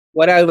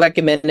What I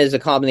recommend is a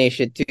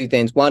combination of two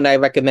things. One, I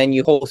recommend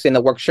you hosting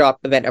a workshop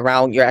event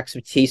around your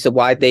expertise of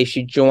why they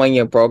should join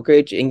your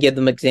brokerage and give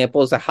them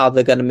examples of how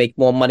they're going to make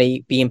more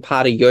money being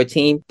part of your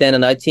team than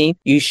another team.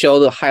 You show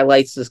the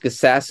highlights, the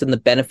success, and the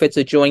benefits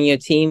of joining your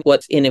team,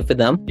 what's in it for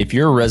them. If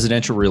you're a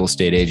residential real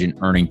estate agent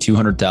earning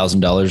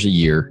 $200,000 a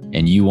year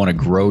and you want to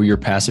grow your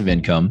passive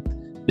income,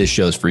 this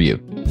show's for you.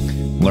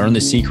 Learn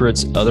the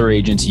secrets other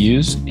agents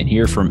use and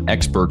hear from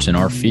experts in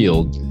our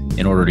field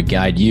in order to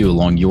guide you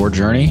along your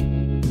journey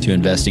to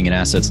investing in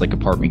assets like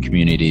apartment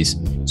communities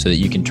so that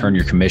you can turn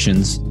your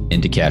commissions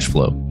into cash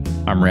flow.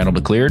 I'm Randall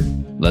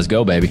DeCleared. Let's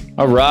go, baby.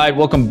 All right,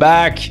 welcome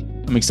back.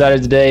 I'm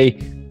excited today.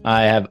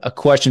 I have a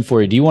question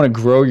for you. Do you want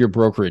to grow your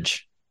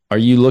brokerage? Are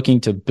you looking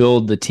to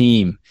build the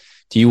team?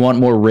 Do you want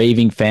more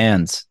raving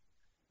fans?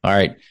 All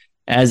right.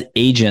 As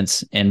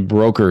agents and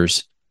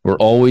brokers, we're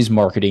always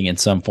marketing in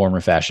some form or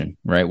fashion,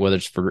 right? Whether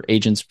it's for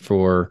agents,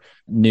 for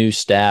new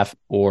staff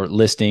or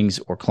listings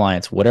or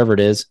clients, whatever it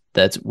is,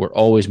 we're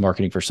always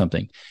marketing for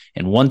something.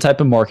 And one type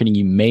of marketing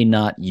you may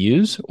not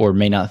use or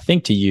may not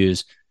think to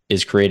use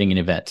is creating an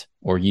event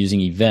or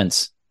using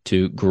events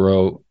to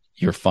grow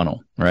your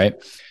funnel, right?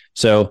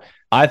 So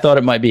I thought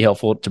it might be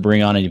helpful to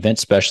bring on an event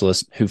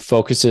specialist who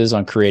focuses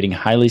on creating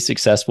highly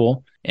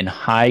successful and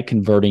high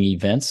converting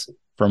events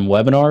from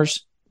webinars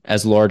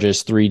as large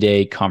as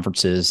 3-day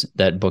conferences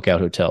that book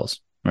out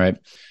hotels, right?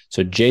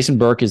 So Jason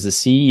Burke is the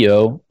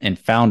CEO and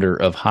founder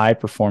of High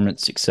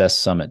Performance Success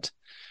Summit.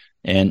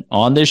 And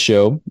on this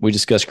show, we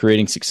discuss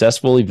creating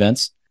successful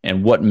events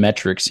and what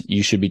metrics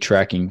you should be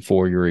tracking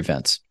for your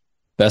events.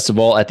 Best of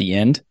all, at the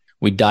end,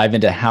 we dive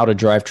into how to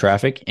drive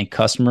traffic and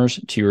customers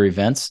to your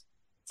events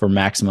for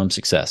maximum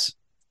success.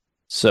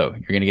 So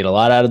you're going to get a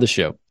lot out of the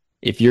show.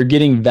 If you're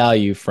getting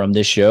value from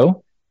this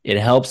show, it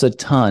helps a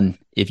ton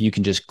if you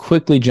can just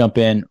quickly jump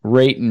in,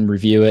 rate and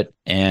review it.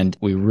 And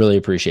we really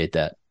appreciate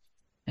that.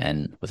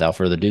 And without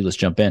further ado, let's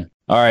jump in.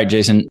 All right,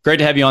 Jason, great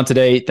to have you on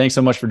today. Thanks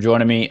so much for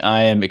joining me.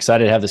 I am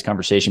excited to have this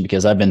conversation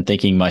because I've been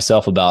thinking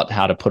myself about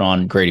how to put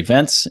on great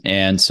events.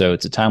 And so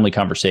it's a timely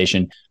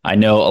conversation. I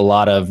know a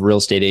lot of real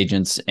estate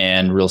agents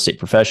and real estate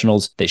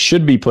professionals, they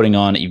should be putting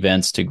on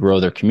events to grow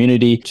their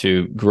community,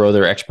 to grow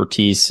their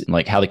expertise,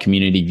 like how the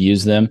community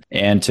views them,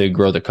 and to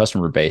grow their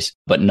customer base.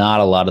 But not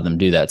a lot of them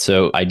do that.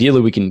 So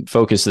ideally, we can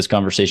focus this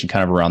conversation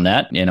kind of around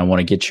that. And I want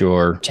to get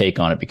your take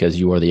on it because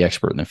you are the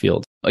expert in the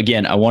field.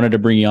 Again, I wanted to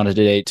bring you on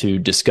today to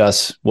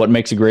discuss what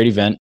makes a great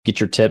event, get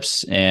your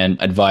tips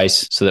and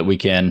advice so that we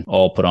can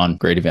all put on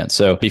great events.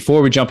 So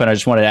before we jump in, I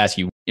just wanted to ask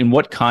you, in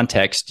what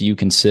context do you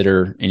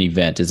consider an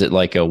event? Is it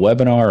like a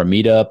webinar, a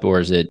meetup, or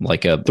is it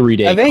like a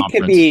 3-day conference? Event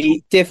could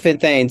be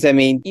different things. I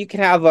mean, you can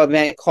have an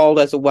event called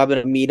as a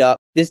webinar meetup.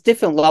 There's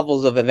different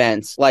levels of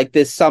events. Like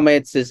there's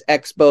summits, there's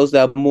expos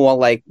that are more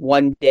like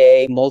 1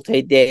 day,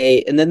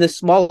 multi-day, and then there's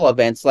smaller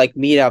events like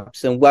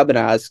meetups and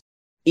webinars.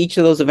 Each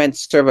of those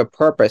events serve a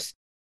purpose.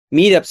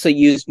 Meetups are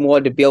used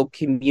more to build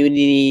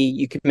community.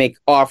 You can make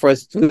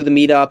offers through the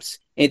meetups.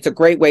 It's a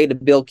great way to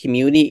build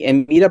community,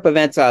 and meetup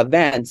events are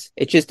events.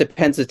 It just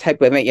depends the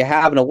type of event you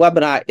have. And a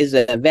webinar is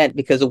an event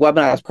because the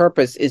webinar's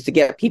purpose is to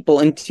get people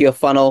into your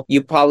funnel.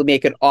 You probably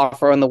make an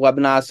offer on the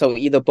webinar. So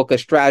either book a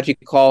strategy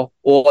call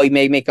or you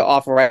may make an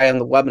offer right on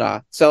the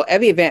webinar. So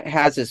every event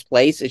has its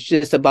place. It's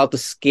just about the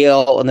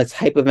scale and the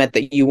type of event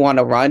that you want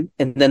to run,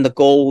 and then the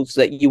goals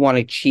that you want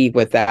to achieve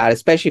with that,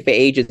 especially for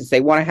agents. They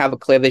want to have a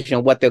clear vision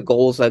of what their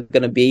goals are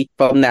going to be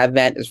from that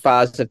event, as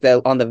far as if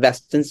they're on the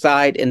vesting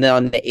side and then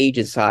on the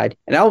agent side.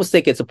 And I always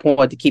think it's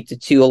important to keep the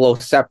two a little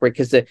separate,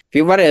 because if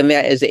you run an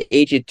event as an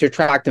agent to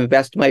attract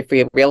investment for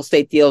your real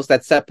estate deals,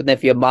 that's separate than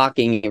if you're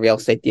marketing your real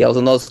estate deals.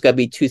 And those are going to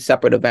be two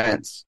separate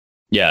events.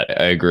 Yeah,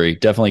 I agree.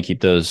 Definitely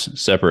keep those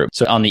separate.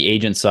 So on the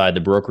agent side,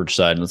 the brokerage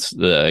side, let's,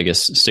 I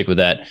guess, stick with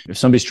that. If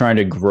somebody's trying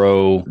to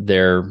grow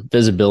their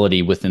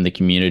visibility within the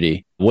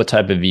community, what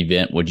type of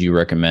event would you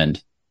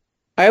recommend?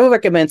 I would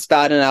recommend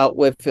starting out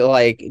with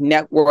like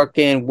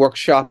networking,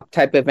 workshop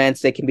type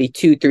events. They can be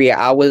 2-3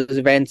 hours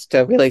events to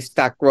really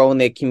start growing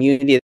their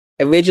community.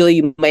 Originally,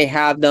 you may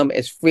have them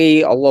as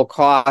free or low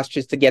cost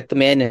just to get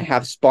them in and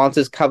have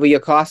sponsors cover your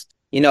cost.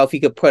 You know, if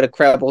you could put a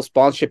credible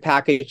sponsorship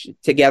package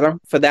together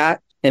for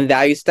that and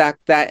value stack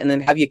that, and then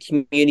have your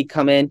community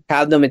come in,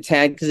 have them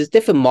attend, because there's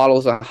different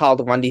models on how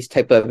to run these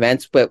type of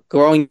events. But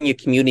growing your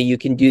community, you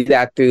can do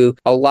that through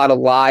a lot of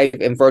live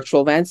and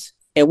virtual events.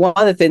 And one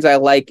of the things I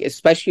like,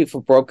 especially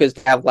for brokers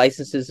to have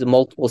licenses in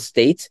multiple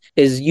states,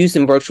 is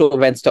using virtual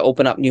events to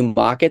open up new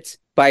markets.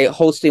 By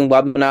hosting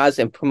webinars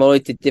and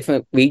promoting to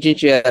different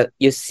regions,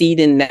 you're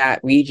seeding that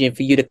region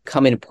for you to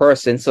come in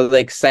person. So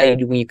they're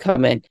excited when you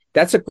come in.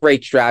 That's a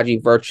great strategy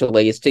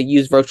virtually, is to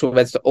use virtual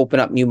events to open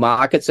up new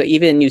markets. So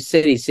even in new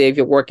cities, say if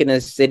you're working in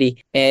a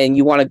city and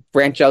you want to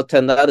branch out to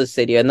another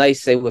city, a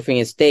nice city within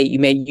a state, you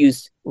may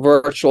use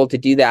virtual to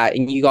do that.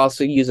 And you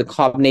also use a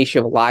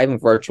combination of live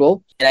and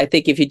virtual. And I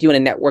think if you're doing a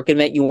network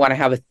event, you want to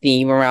have a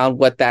theme around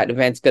what that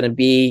event's going to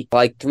be,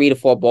 like 3 to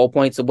 4 bullet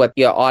points of what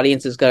your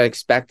audience is going to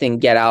expect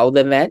and get out of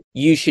the event,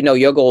 you should know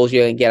your goals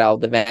you're going to get out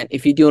of the event.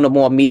 If you're doing a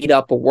more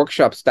meetup or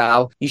workshop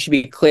style, you should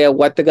be clear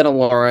what they're going to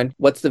learn,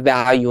 what's the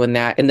value in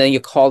that, and then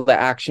your call to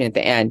action at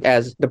the end.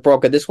 As the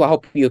broker, this will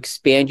help you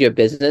expand your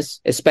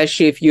business,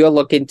 especially if you're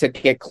looking to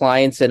get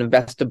clients and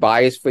investor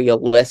buyers for your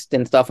list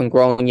and stuff and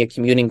growing your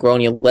community and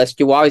growing your list.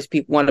 You always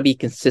want to be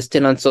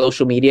consistent on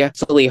social media.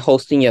 So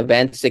hosting your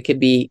events, it could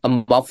be a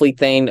monthly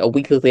thing, a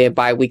weekly thing,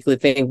 bi-weekly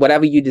thing,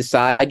 whatever you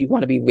decide, you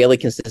want to be really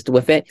consistent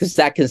with it, because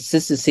that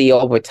consistency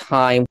over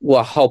time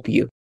will help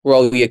you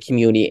grow your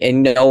community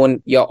and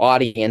knowing your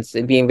audience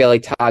and being really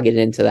targeted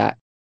into that.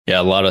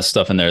 Yeah, a lot of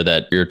stuff in there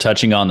that you're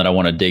touching on that I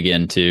want to dig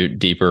into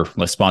deeper,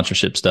 like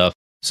sponsorship stuff.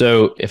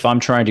 So if I'm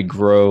trying to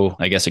grow,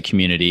 I guess, a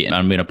community and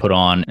I'm going to put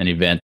on an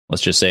event,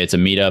 let's just say it's a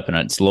meetup and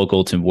it's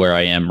local to where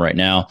I am right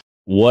now.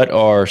 What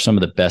are some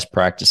of the best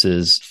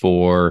practices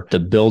for the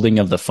building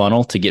of the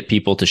funnel to get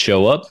people to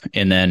show up?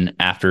 And then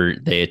after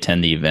they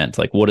attend the event,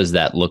 like what does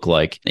that look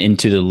like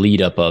into the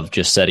lead up of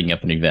just setting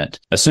up an event?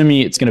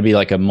 Assuming it's going to be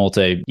like a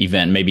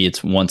multi-event, maybe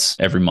it's once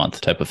every month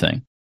type of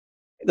thing.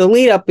 The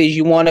lead up is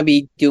you want to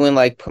be doing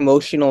like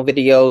promotional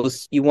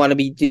videos. You want to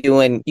be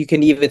doing, you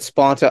can even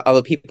sponsor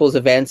other people's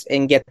events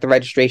and get the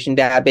registration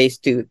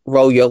database to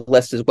grow your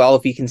list as well.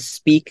 If you can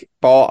speak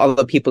for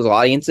other people's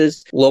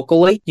audiences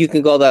locally, you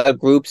can go to other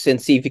groups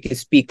and see if you can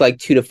speak like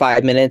 2 to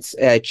 5 minutes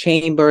at a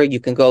chamber. You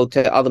can go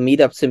to other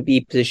meetups and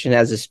be positioned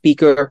as a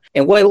speaker.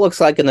 And what it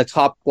looks like in the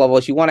top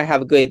levels, you want to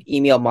have a good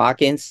email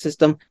marketing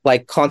system,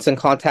 like Constant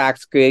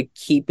Contact's good,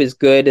 Keep is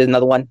good, is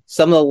another one.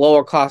 Some of the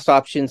lower cost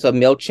options are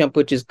MailChimp,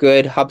 which is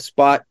good,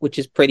 HubSpot, which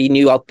is pretty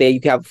new out there.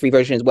 You can have a free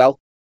version as well.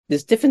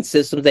 There's different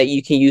systems that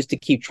you can use to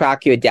keep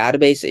track of your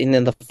database and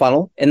then the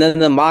funnel. And then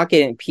the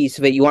marketing piece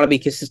of it, you want to be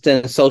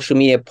consistent in social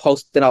media,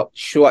 posting out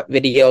short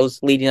videos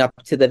leading up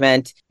to the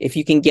event. If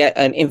you can get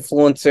an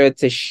influencer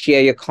to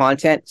share your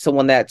content,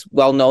 someone that's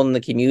well known in the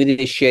community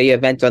to share your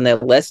event on their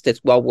list, it's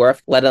well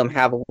worth letting them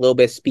have a little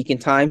bit of speaking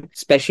time,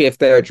 especially if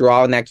they're a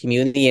draw in that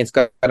community. And it's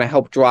going to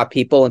help draw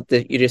people and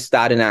you're just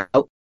starting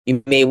out.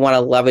 You may want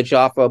to leverage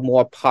off a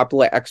more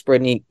popular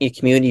expert in your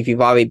community if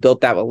you've already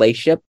built that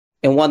relationship.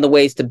 And one of the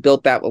ways to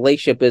build that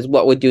relationship is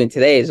what we're doing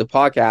today is a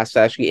podcast,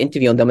 actually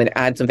interviewing them and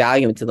add some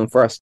value into them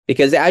first.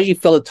 Because as you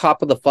fill the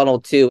top of the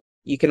funnel too,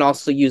 you can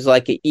also use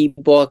like an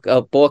ebook,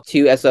 a book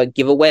too, as a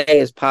giveaway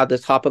as part of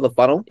the top of the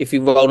funnel. If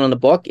you wrote on a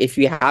book, if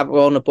you have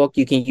wrote a book,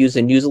 you can use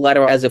a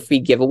newsletter as a free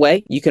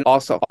giveaway. You can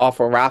also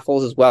offer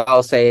raffles as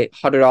well, say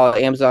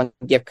 $100 Amazon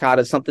gift card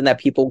is something that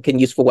people can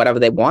use for whatever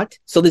they want.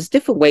 So there's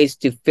different ways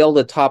to fill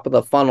the top of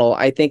the funnel.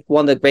 I think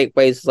one of the great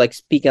ways is like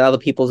speaking at other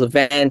people's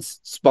events,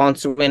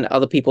 sponsoring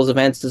other people's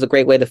events is a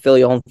great way to fill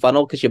your own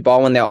funnel because you're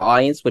borrowing their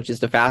audience, which is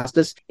the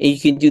fastest. And you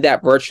can do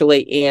that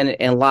virtually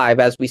and live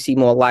as we see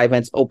more live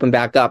events open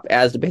back up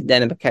as the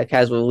pandemic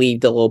has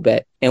relieved a little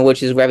bit, and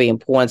which is very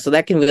important. So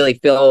that can really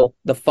fill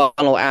the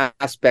funnel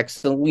aspects.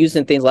 So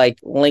using things like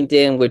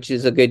LinkedIn, which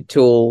is a good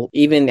tool,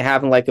 even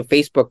having like a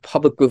Facebook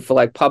public group for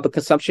like public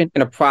consumption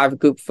and a private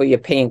group for your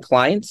paying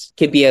clients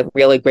can be a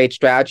really great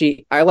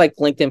strategy. I like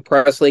LinkedIn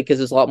personally because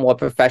there's a lot more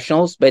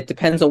professionals, but it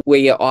depends on where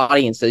your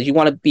audience is. You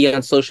want to be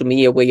on social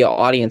media where your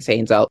audience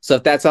hangs out. So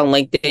if that's on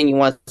LinkedIn, you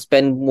want to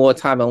spend more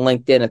time on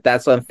LinkedIn. If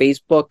that's on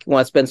Facebook, you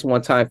want to spend some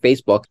more time on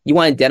Facebook. You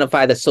want to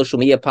identify the social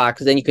media part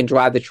because then you can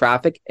drive the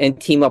traffic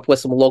and team up with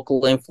some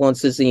local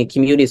influencers in your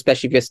community,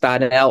 especially if you're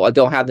starting out or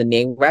don't have the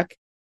name rec.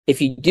 If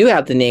you do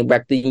have the name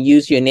rec, then you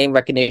use your name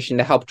recognition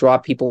to help draw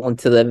people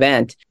into the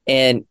event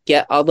and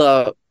get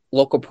other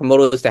local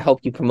promoters to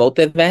help you promote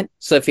the event.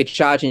 So if you're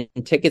charging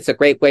tickets, a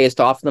great way is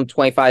to offer them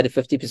 25 to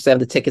 50% of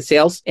the ticket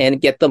sales and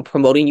get them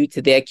promoting you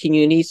to their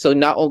community. So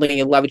not only are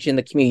you leveraging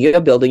the community you're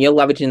building, you're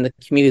leveraging the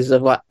communities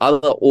of what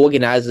other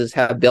organizers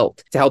have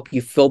built to help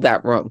you fill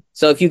that room.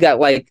 So if you got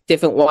like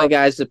different wine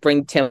guys that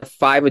bring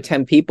 5 or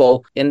 10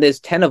 people and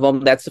there's 10 of them,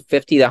 that's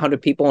 50 to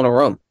 100 people in a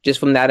room just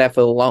from that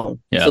effort alone.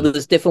 Yeah. So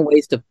there's different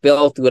ways to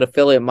build through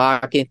affiliate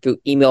marketing, through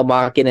email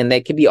marketing, and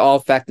they can be all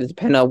effective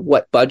depending on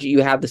what budget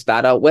you have to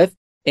start out with.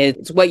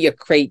 It's what your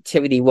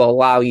creativity will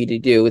allow you to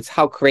do. It's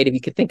how creative you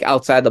can think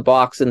outside the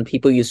box and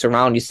people you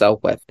surround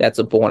yourself with. That's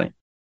important.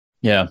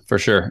 Yeah, for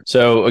sure.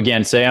 So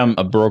again, say I'm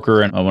a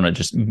broker and I want to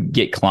just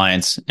get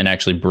clients and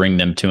actually bring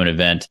them to an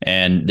event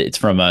and it's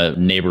from a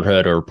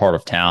neighborhood or part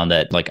of town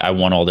that like I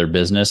want all their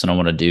business and I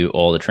want to do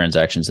all the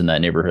transactions in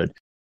that neighborhood.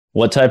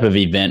 What type of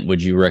event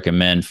would you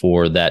recommend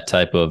for that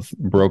type of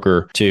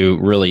broker to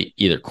really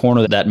either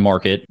corner that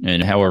market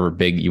and however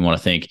big you want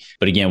to think?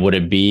 But again, would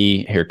it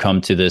be here,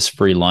 come to this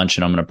free lunch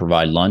and I'm going to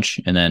provide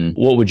lunch? And then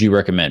what would you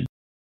recommend?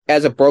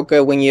 As a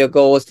broker, when your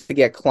goal is to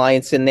get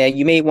clients in there,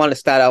 you may want to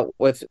start out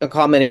with a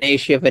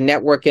combination of a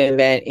networking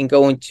event and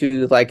go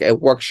into like a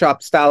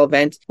workshop style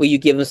event where you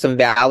give them some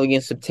value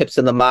and some tips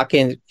in the market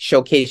and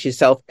showcase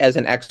yourself as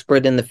an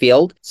expert in the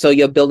field. So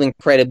you're building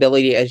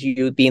credibility as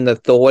you being the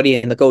authority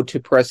and the go-to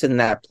person in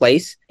that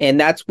place. And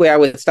that's where I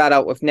would start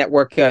out with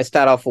networking. I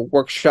start off with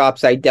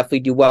workshops. I definitely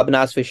do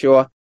webinars for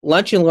sure.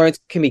 Lunch and learns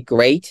can be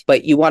great,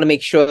 but you want to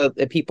make sure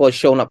that people are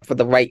showing up for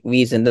the right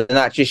reason. They're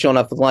not just showing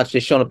up for lunch,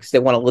 they're showing up because they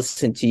want to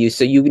listen to you.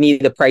 So you need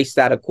to price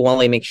that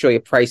accordingly, make sure your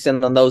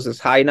pricing on those is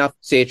high enough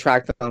so you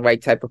attract the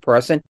right type of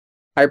person.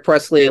 I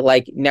personally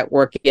like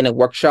networking and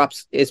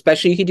workshops,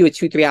 especially you can do a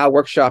 2-3 hour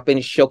workshop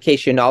and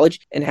showcase your knowledge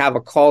and have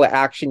a call to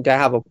action to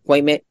have an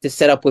appointment to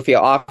set up with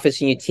your office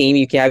and your team.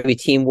 You can have your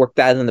team work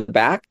that in the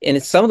back.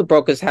 And some of the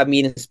brokers have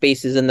meeting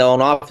spaces in their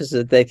own offices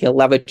that they can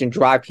leverage and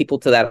drive people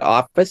to that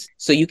office.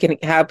 So you can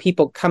have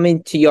people come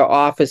into your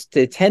office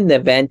to attend the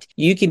event.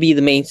 You can be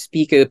the main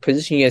speaker,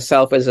 position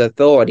yourself as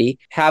authority,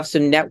 have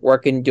some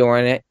networking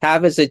during it,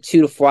 have as a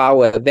 2 to 4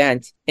 hour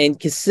event, and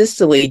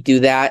consistently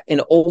do that.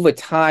 And over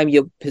time,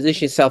 you'll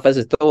position yourself as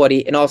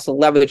authority and also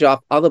leverage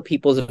off other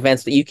people's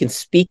events that you can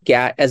speak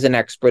at as an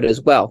expert as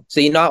well.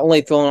 So you're not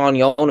only throwing on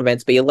your own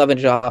events, but you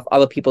leverage off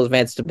other people's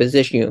events to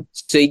position you.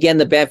 So you get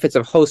the benefits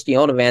of hosting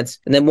your own events,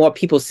 and then more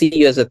people see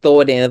you as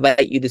authority and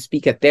invite you to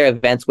speak at their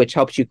events, which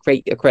helps you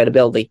create your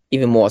credibility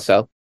even more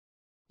so.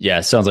 Yeah,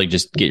 it sounds like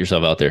just get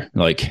yourself out there,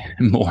 like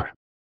more.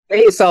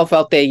 Get yourself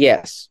out there,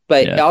 yes,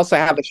 but also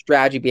have a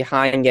strategy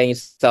behind getting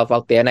yourself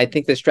out there. And I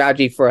think the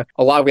strategy for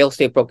a lot of real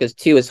estate brokers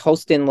too is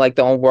hosting like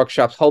their own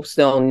workshops, host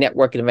their own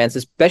networking events,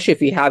 especially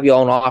if you have your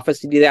own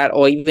office to do that,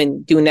 or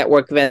even do a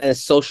network event as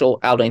a social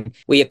outing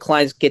where your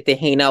clients get to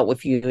hang out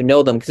with you and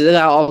know them, because they'll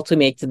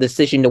ultimately make the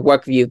decision to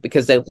work with you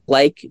because they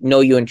know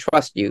you, and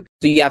trust you.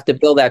 So you have to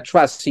build that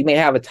trust. So you may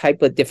have a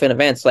type of different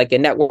events, like a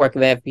network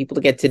event for people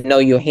to get to know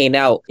you, hang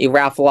out, you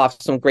raffle off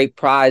some great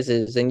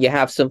prizes, and you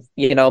have some,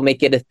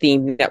 make it a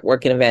themed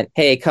networking event.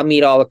 Hey, come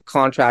meet all the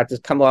contractors,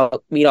 come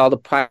out, meet all the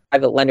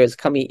private lenders,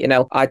 come meet,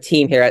 our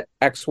team here at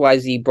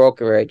XYZ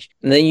Brokerage.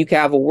 And then you can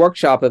have a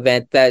workshop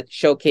event that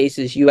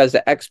showcases you as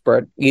an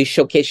expert. You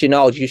showcase your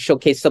knowledge. You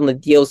showcase some of the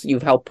deals that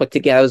you've helped put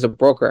together as a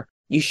broker.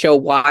 You show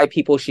why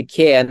people should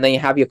care, and then you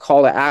have your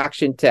call to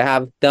action to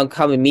have them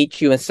come and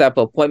meet you and set up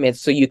appointments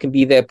so you can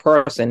be their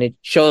person. It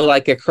shows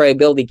like a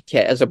credibility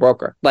kit as a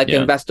broker, like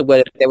an investor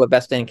would if they were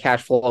investing in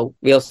cash flow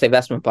real estate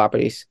investment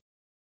properties.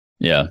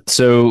 Yeah.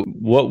 So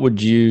what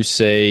would you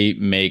say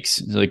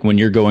makes, like when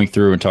you're going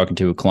through and talking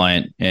to a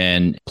client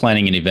and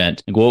planning an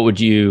event, what would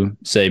you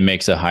say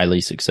makes a highly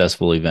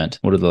successful event?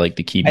 What are the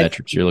key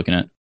metrics you're looking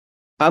at?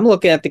 I'm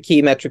looking at the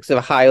key metrics of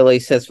a highly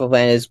successful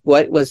event is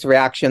what was the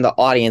reaction of the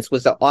audience?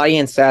 Was the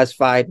audience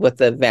satisfied with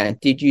the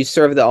event? Did you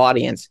serve the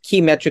audience?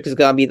 Key metric is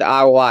going to be the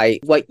ROI,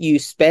 what you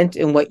spent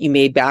and what you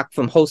made back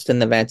from hosting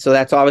the event. So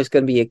that's always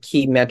going to be a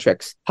key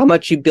metrics. How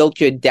much you built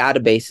your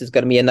database is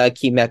going to be another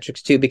key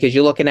metrics too, because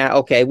you're looking at,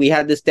 okay, we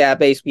had this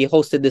database, we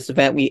hosted this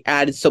event, we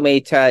added so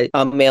many to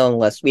mailing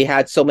lists, we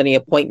had so many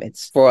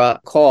appointments for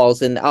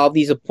calls, and all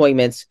these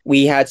appointments,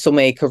 we had so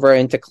many convert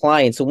into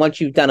clients. So once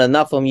you've done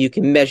enough of them, you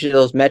can measure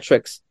those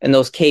metrics and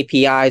those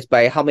KPIs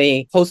by how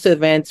many hosted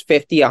events,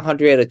 50,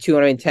 100, or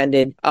 200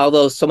 attended, all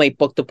those so many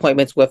booked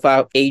appointments with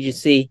our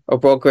agency or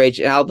brokerage,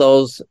 and all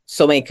those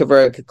so many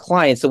converted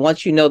clients. So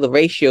once you know the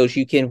ratios,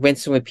 you can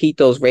rinse and repeat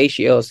those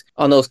ratios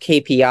on those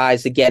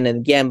KPIs again and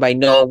again by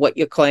knowing what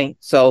you're claiming.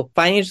 So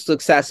financial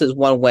success is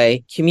one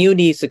way.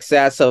 Community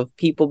success of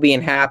people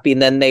being happy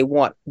and then they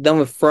want them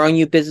referring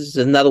you business is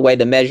another way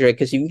to measure it,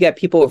 because if you get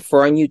people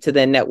referring you to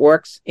their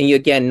networks and you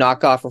again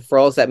knock off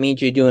referrals, that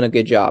means you're doing a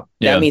good job.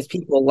 Yeah. That means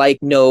people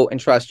know and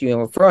trust you and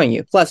referring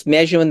you. Plus,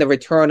 measuring the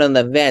return on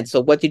the event.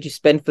 So what did you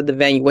spend for the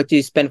venue? What did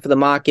you spend for the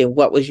market?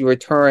 What was your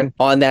return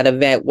on that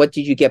event? What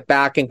did you get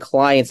back in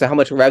clients? And how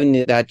much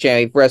revenue that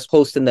generated versus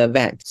hosting the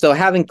event? So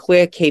having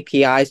clear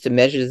KPIs to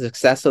measure the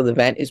success of the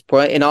event is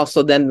important. And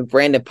also then the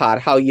branded part,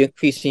 how you're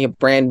increasing your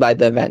brand by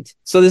the event.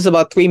 So there's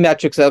about 3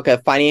 metrics. Okay,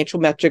 financial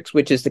metrics,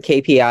 which is the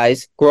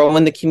KPIs,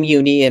 growing the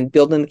community and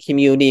building the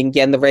community and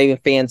getting the raving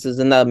fans is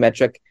another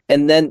metric.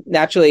 And then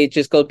naturally, it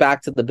just goes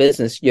back to the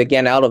business. You're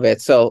getting out of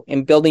it. So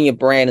in building your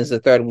brand is the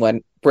third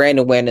one. Brand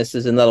awareness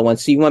is another one.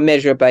 So you want to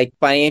measure it by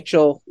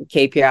financial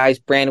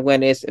KPIs, brand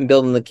awareness, and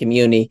building the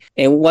community.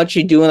 And once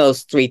you're doing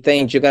those 3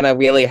 things, you're going to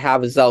really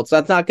have results.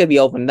 That's not going to be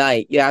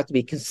overnight. You have to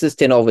be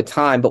consistent over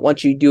time. But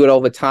once you do it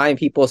over time,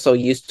 people are so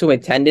used to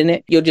attending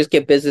it, you'll just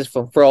get business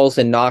from referrals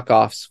and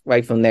knockoffs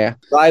right from there.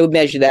 So I would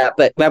measure that.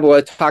 But remember,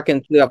 we're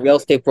talking about real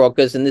estate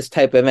brokers, and this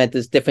type of event,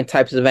 there's different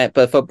types of event.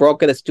 But for a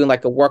broker that's doing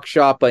like a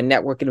workshop or a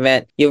networking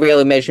event, you're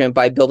really measuring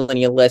by building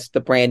your list, the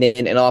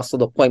branding, and also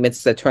the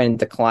appointments that turn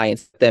into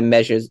clients that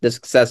measures the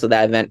success of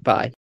that event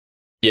by.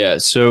 Yeah.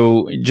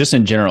 So just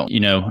in general,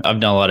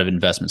 I've done a lot of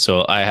investments.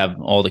 So I have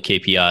all the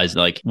KPIs,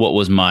 like what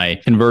was my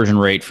conversion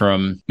rate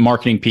from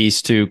marketing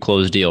piece to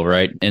closed deal,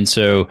 right? And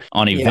so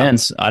on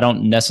events, I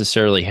don't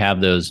necessarily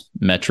have those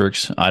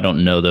metrics. I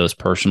don't know those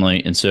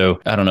personally. And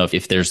so I don't know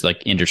if there's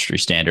like industry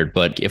standard,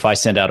 but if I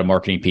send out a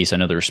marketing piece, I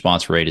know the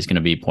response rate is going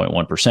to be 0.1%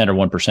 or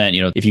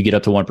 1%. If you get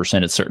up to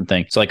 1%, it's certain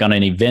things. So like on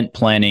an event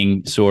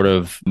planning sort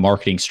of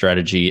marketing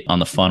strategy on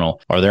the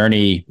funnel, are there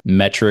any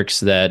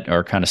metrics that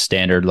are kind of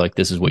standard? Like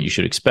this is what you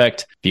should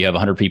expect. If you have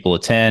 100 people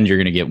attend, you're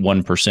going to get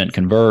 1%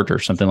 convert or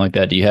something like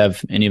that. Do you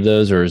have any of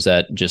those, or is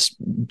that just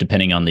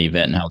depending on the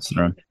event and how it's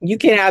run? You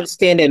can have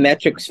standard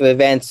metrics for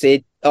events.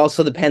 It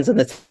also depends on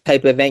the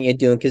type of event you're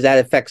doing, because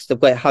that affects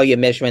how you're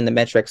measuring the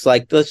metrics.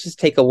 Like, let's just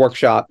take a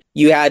workshop.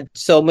 You had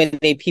so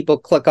many people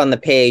click on the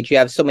page. You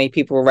have so many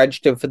people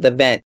registered for the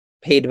event,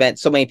 paid event,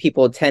 so many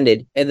people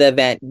attended in the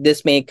event.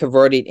 This may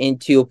convert it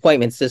into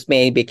appointments. This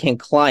may become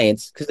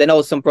clients, because I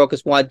know some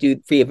brokers want to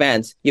do free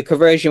events. Your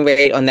conversion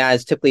rate on that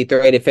is typically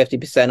 30 to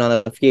 50%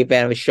 on a free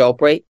event of a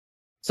show-up rate.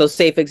 So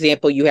say, for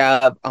example, you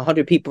have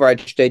 100 people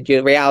registered,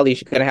 your reality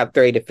is you're going to have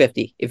 30 to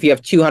 50. If you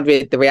have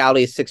 200, the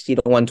reality is 60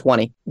 to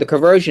 120. The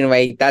conversion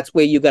rate, that's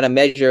where you're going to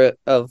measure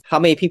of how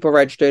many people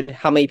registered,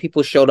 how many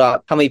people showed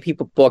up, how many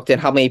people booked,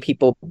 and how many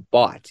people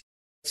bought.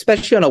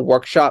 Especially on a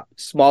workshop,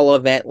 small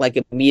event like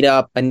a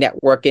meetup, a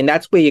networking,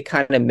 that's where you're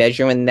kind of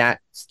measuring that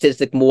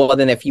statistic more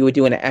than if you were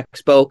doing an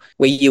expo,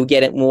 where you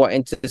get it more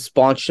into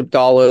sponsorship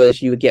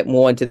dollars, you would get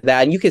more into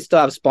that. And you can still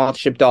have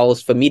sponsorship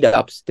dollars for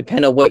meetups,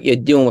 depending on what you're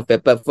doing with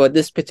it. But for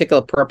this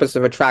particular purpose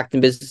of attracting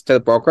business to the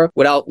broker,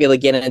 without really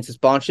getting into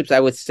sponsorships,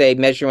 I would say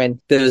measuring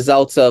the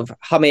results of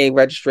how many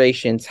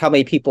registrations, how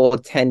many people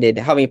attended,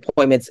 how many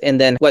appointments, and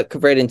then what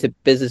converted into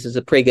business is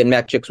a pretty good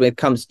metrics when it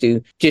comes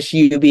to just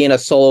you being a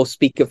solo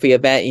speaker for your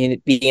event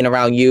and being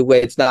around you,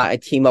 where it's not a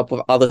team up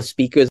with other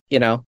speakers,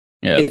 Yeah.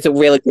 It's a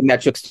really good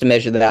metrics to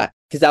measure that,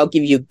 because that'll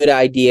give you a good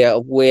idea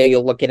of where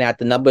you're looking at.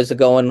 The numbers are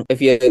going.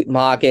 If your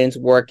marketing's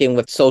working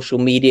with social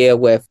media,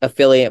 with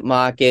affiliate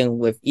marketing,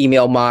 with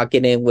email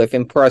marketing, with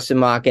in-person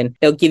marketing,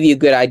 it'll give you a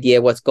good idea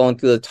what's going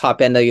through the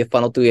top end of your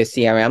funnel through your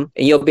CRM.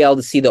 And you'll be able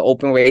to see the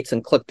open rates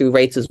and click-through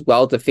rates as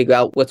well to figure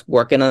out what's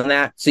working on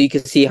that. So you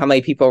can see how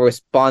many people are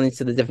responding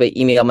to the different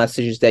email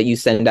messages that you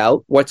send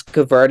out, what's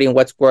converting,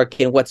 what's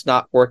working, what's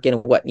not working,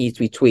 and what needs to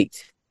be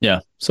tweaked.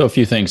 Yeah. So a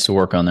few things to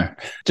work on there.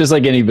 Just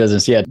like any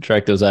business,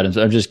 track those items.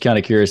 I'm just kind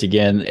of curious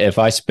again, if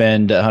I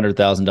spend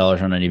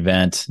 $100,000 on an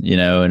event,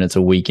 and it's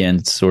a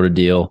weekend sort of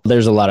deal,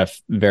 there's a lot of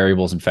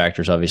variables and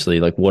factors, obviously,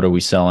 like what are we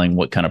selling?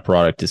 What kind of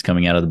product is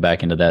coming out of the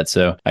back end of that?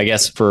 So I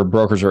guess for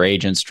brokers or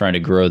agents trying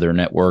to grow their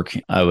network,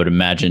 I would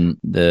imagine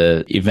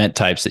the event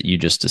types that you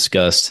just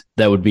discussed,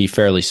 that would be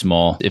fairly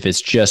small if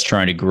it's just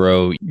trying to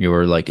grow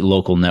your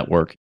local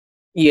network.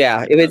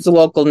 Yeah, if it's a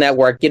local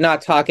network, you're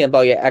not talking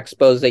about your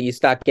expos that you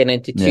start getting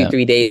into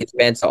 2-3 day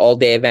events, all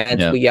day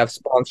events where you have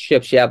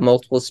sponsorships, you have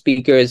multiple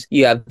speakers,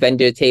 you have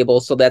vendor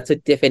tables. So that's a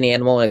different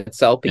animal in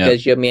itself,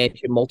 because you're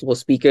managing multiple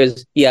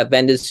speakers, you have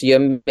vendors, so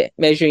you're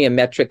measuring your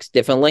metrics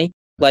differently.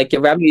 Like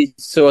your revenue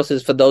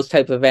sources for those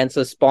type of events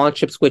are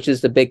sponsorships, which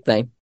is the big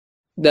thing.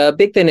 The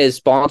big thing is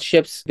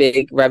sponsorships,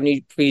 big revenue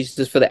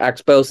increases for the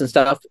expos and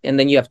stuff. And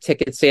then you have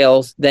ticket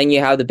sales. Then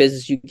you have the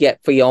business you get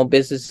for your own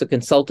business, the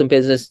consultant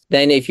business.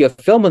 Then if you're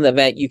filming the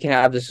event, you can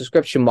have the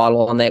subscription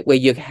model on that, where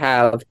you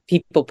have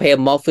people pay a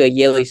monthly or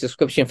yearly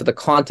subscription for the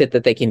content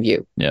that they can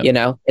view,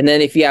 And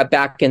then if you have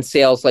back-end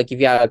sales, like if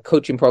you have a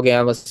coaching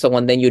program with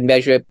someone, then you'd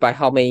measure it by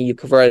how many you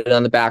converted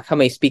on the back, how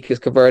many speakers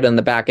converted on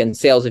the back-end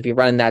sales if you're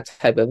running that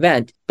type of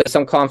event. But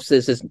some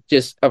conferences is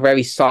just a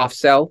very soft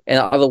sell. In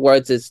other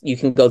words, is you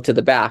can go to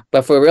the back.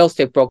 But for a real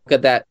estate broker,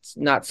 that's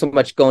not so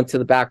much going to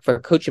the back. For a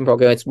coaching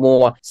program, it's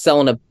more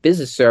selling a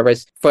business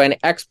service. For an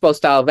expo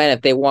style event,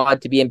 if they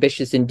want to be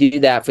ambitious and do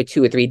that for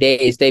 2 or 3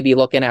 days, they'd be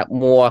looking at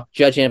more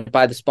judging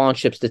by the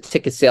sponsorships, the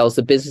ticket sales,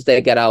 the business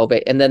they get out of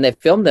it. And then they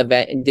filmed the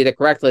event and did it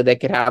correctly. They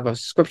could have a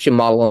subscription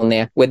model in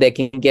there where they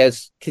can get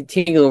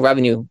continual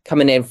revenue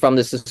coming in from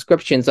the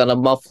subscriptions on a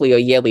monthly or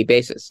yearly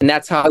basis. And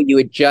that's how you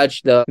would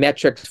judge the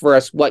metrics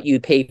versus what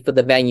you pay for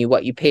the venue,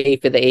 what you pay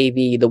for the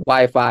AV, the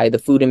Wi-Fi, the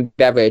food and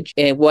beverage,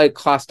 and what it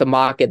costs to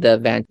market the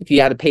event. If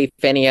you had to pay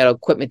for any other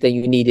equipment that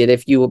you needed,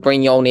 if you would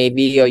bring your own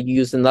AV or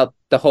using the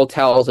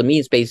hotel's or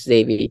meeting spaces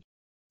AV.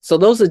 So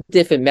those are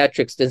different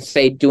metrics than,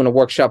 say, doing a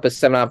workshop, a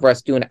seminar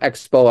versus doing an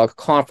expo or a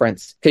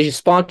conference, because your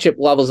sponsorship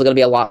levels are going to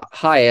be a lot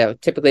higher.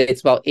 Typically,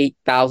 it's about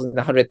 $8,000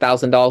 to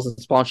 $100,000 in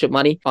sponsorship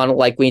money on,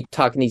 like, when you're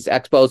talking these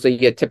expos that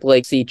you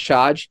typically see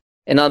charge.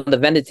 And on the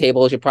vendor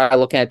tables, you're probably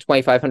looking at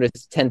 $2,500 to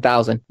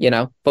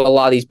 $10,000, for a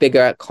lot of these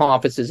bigger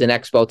conferences and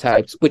expo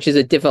types, which is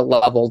a different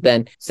level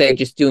than, say,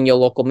 just doing your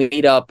local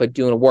meetup or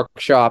doing a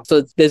workshop.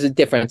 So there's a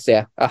difference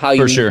there of how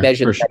you measure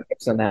the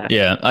metrics on that.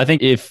 Yeah, I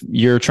think if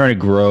you're trying to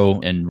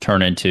grow and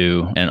turn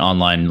into an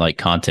online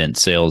content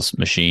sales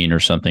machine or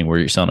something where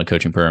you're selling a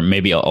coaching program,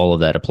 maybe all of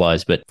that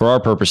applies. But for our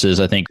purposes,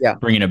 I think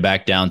bringing it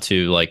back down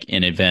to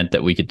an event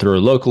that we could throw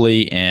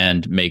locally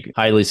and make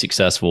highly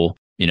successful,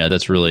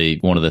 that's really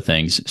one of the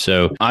things.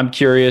 So I'm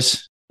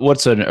curious,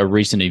 what's a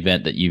recent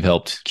event that you've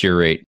helped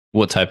curate?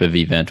 What type of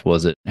event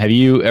was it? Have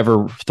you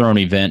ever thrown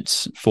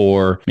events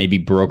for maybe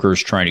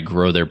brokers trying to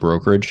grow their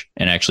brokerage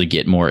and actually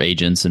get more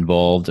agents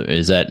involved?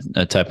 Is that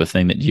a type of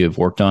thing that you have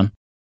worked on?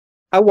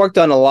 I worked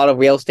on a lot of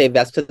real estate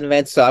investment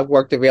events. So I've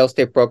worked at real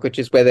estate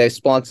brokerages where they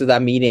sponsored our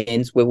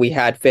meetings where we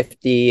had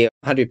 50,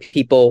 100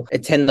 people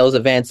attend those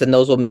events. And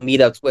those were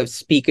meetups with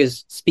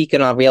speakers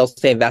speaking on real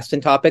estate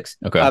investment topics.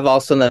 Okay. I've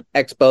also done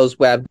expos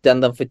where I've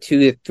done them for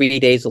 2 to 3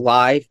 days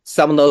live.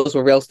 Some of those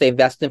were real estate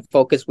investment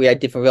focused. We had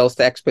different real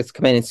estate experts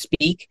come in and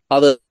speak.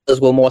 Others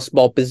were more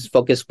small business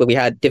focused where we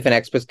had different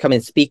experts come in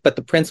and speak. But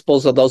the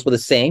principles of those were the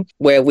same,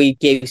 where we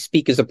gave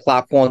speakers a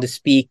platform to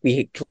speak.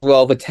 We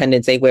drove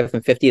attendance anywhere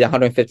from 50 to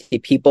 150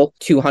 people,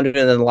 200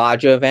 in the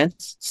larger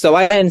events. So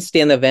I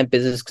understand the event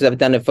business because I've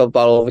done it for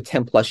about over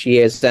 10 plus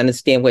years. I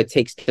understand what it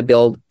takes to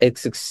build a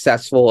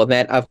successful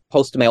event. I've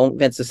hosted my own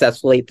event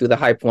successfully through the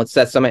High Performance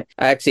Success Summit.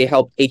 I actually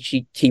helped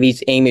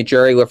HGTV's Amy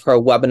Jury with her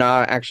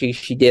webinar. Actually,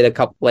 she did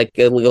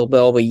a little bit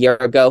over a year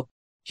ago.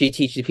 She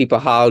teaches people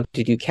how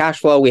to do cash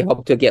flow. We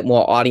hope to get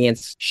more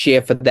audience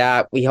share for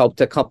that. We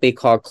helped a company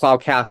called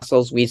Cloud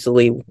Castles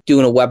recently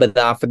doing a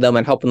webinar for them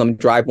and helping them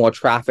drive more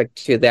traffic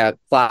to that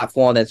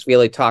platform that's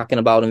really talking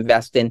about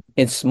investing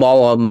in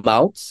smaller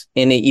amounts,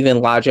 in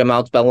even larger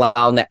amounts, but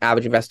allowing the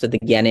average investor to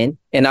get in.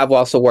 And I've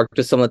also worked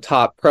with some of the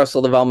top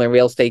personal development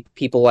real estate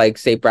people like,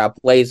 say,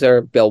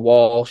 Blazar, Bill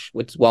Walsh,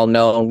 which is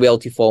well-known,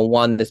 Realty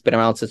 401, that's been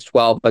around since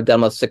 12. I've done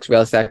about 6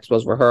 real estate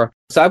expos for her.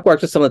 So I've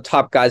worked with some of the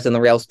top guys in the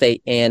real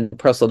estate and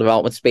personal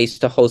development space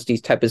to host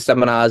these type of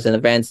seminars and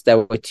events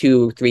that were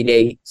 2, 3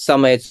 day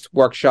summits,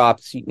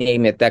 workshops, you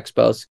name it,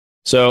 expos.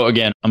 So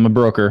again, I'm a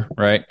broker,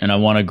 right? And I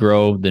want to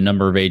grow the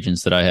number of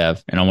agents that I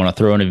have. And I want to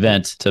throw an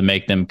event to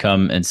make them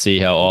come and see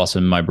how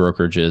awesome my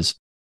brokerage is.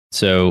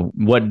 So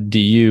what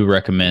do you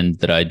recommend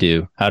that I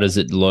do? How does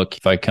it look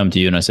if I come to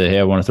you and I say, hey,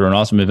 I want to throw an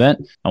awesome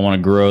event. I want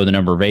to grow the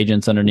number of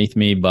agents underneath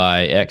me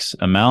by X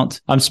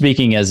amount. I'm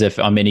speaking as if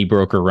I'm any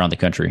broker around the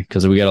country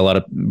because we got a lot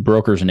of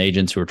brokers and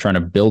agents who are trying to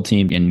build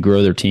teams and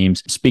grow their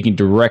teams, speaking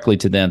directly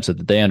to them so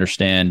that they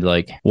understand,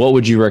 like, what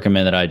would you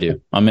recommend that I do?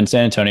 I'm in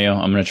San Antonio.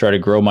 I'm going to try to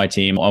grow my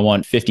team. I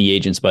want 50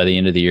 agents by the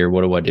end of the year.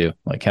 What do I do?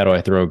 Like, how do I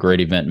throw a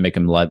great event and make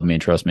them like me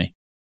and trust me?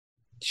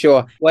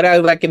 Sure. What I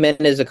recommend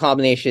is a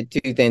combination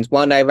of 2 things.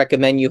 One, I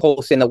recommend you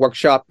hosting a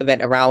workshop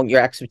event around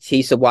your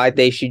expertise of why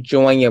they should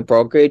join your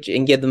brokerage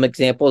and give them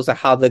examples of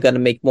how they're going to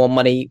make more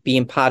money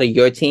being part of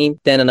your team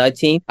than another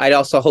team. I'd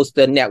also host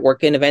the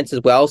networking events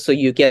as well, so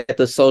you get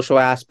the social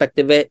aspect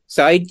of it.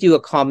 So I do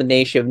a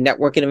combination of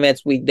networking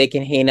events. They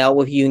can hang out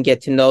with you and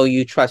get to know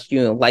you, trust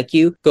you, and like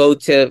you. Go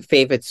to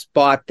favorite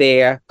spot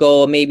there.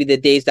 Go maybe the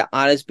days that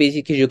aren't as busy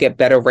because you'll get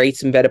better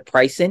rates and better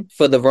pricing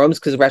for the rooms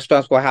because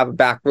restaurants will have a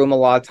back room a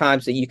lot of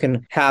times. You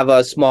can have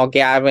a small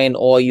gathering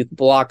or you can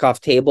block off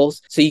tables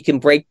so you can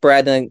break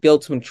bread and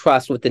build some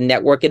trust with the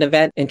networking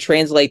event and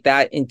translate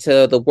that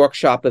into the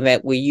workshop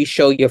event where you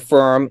show your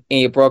firm and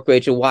your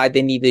brokerage and why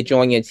they need to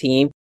join your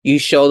team. You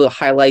show the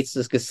highlights,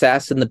 the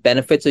success, and the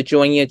benefits of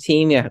joining your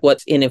team and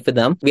what's in it for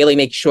them. Really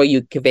make sure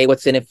you convey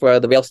what's in it for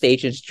the real estate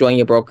agents joining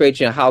your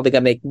brokerage and how they're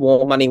going to make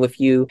more money with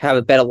you, have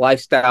a better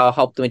lifestyle,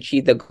 help them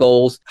achieve their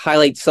goals,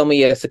 highlight some of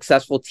your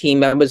successful team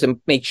members and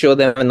make sure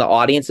they're in the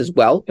audience as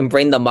well and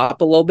bring them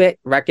up a little bit,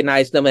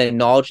 recognize them and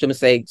acknowledge them and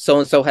say,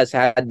 so-and-so has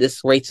had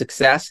this great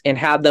success and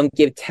have them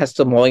give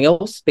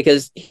testimonials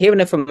because hearing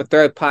it from a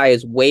third party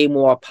is way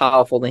more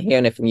powerful than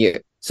hearing it from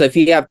you. So if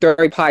you have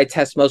third-party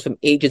testimonials from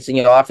agents in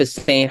your office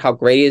saying how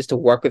great it is to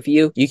work with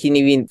you, you can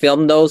even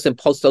film those and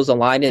post those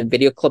online in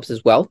video clips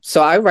as well.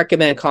 So I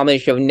recommend a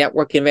combination of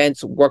network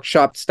events,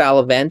 workshop-style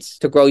events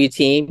to grow your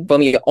team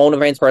from your own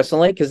events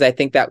personally, because I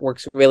think that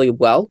works really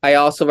well. I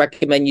also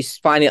recommend you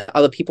finding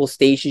other people's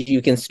stages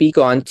you can speak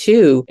on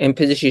too and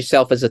position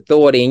yourself as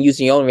authority and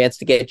using your own events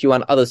to get you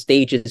on other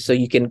stages so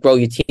you can grow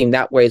your team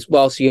that way as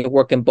well. So you're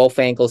working both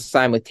angles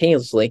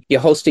simultaneously.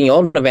 You're hosting your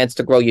own events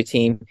to grow your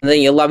team, and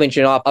then you're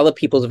leveraging off other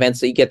people's events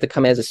so you get to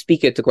come as a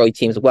speaker to grow your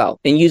team as well.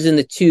 And using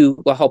the two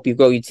will help you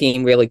grow your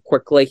team really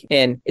quickly.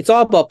 And it's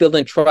all about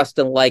building trust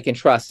and like and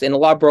trust. And a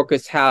lot of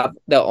brokers have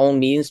their own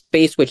meeting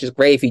space, which is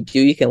great. If you do,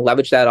 you can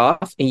leverage that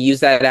off and use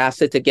that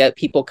asset to get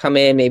people come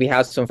in, maybe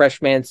have some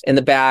freshmen in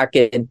the back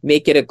and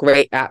make it a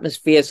great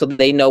atmosphere so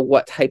they know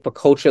what type of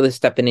culture they're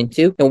stepping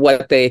into and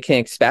what they can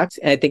expect.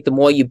 And I think the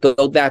more you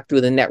build that through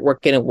the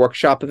networking and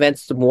workshop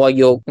events, the more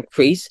you'll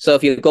increase. So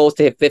if your goal is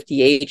to hit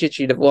 50 agents,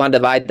 you want to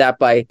divide that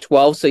by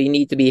 12. So you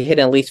need to be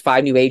hitting at least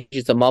 5 new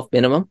agents a month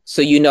minimum.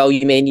 So you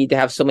may need to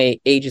have so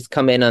many agents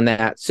come in on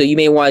that. So you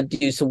may want to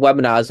do some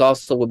webinars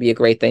also would be a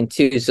great thing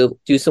too. So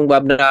do some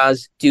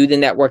webinars, do the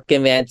network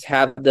events,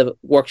 have the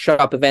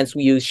workshop events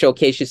where you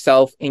showcase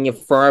yourself in your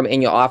firm,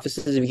 in your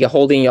offices. If you're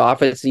holding your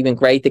office, it's even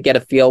great to get a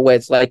feel what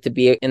it's like to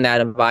be in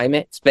that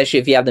environment, especially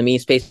if you have the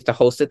meeting space to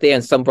host it there.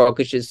 And some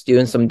brokerages do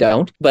and some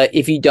don't. But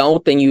if you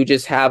don't, then you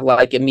just have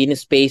like a meeting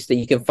space that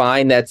you can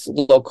find that's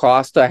low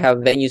cost or have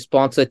a venue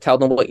sponsor, tell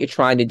them what you're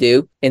trying to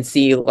do and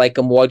see like like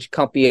a mortgage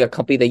company, a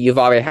company that you've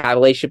already had a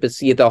relationship with,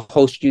 see if they'll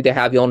host you to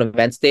have your own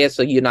events there,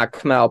 so you're not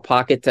coming out of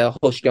pocket to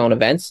host your own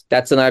events.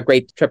 That's another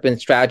great tripping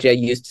strategy I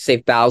used to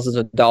save thousands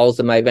of dollars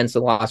in my events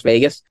in Las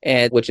Vegas,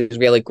 and which is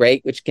really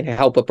great, which can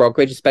help a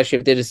brokerage, especially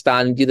if they're just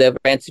starting to do the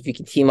events. If you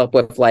can team up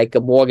with like a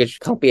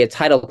mortgage company, a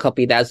title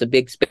company that has a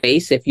big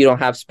space, if you don't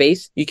have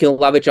space, you can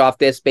leverage off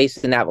their space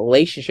in that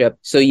relationship,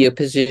 so you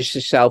position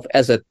yourself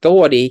as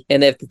authority.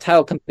 And if the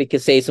title company can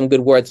say some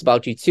good words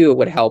about you too, it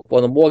would help. Or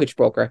the mortgage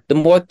broker. The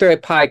more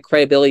third-party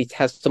credibility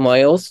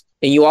testimonials,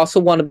 and you also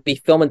want to be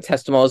filming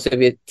testimonials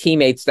of your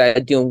teammates that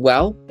are doing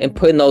well and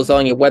putting those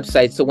on your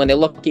website. So when they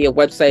look at your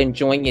website and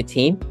join your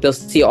team, they'll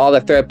see all the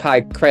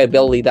third-party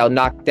credibility that'll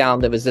knock down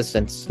the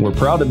resistance. We're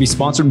proud to be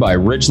sponsored by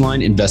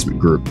Ridgeline Investment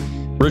Group.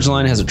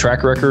 Ridgeline has a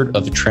track record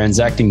of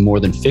transacting more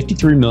than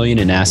 $53 million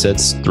in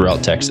assets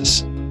throughout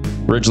Texas.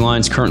 Ridgeline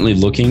is currently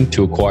looking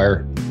to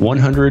acquire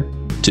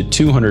 100 to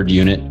 200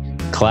 unit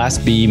Class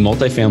B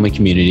multifamily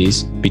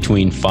communities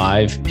between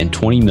 5 and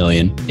 20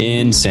 million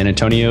in San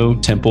Antonio,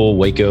 Temple,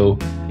 Waco,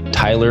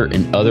 Tyler,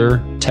 and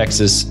other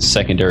Texas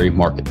secondary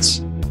markets.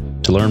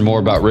 To learn more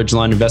about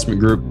Ridgeline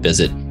Investment Group,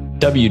 visit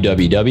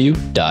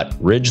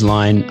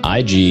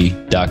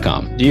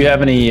www.ridgelineig.com. Do you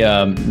have any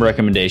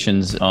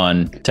recommendations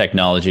on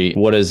technology?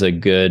 What is a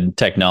good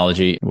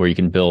technology where you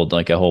can build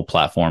like a whole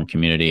platform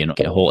community and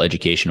a whole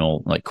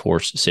educational like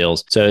course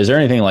sales? So is there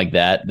anything like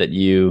that that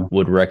you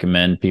would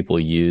recommend people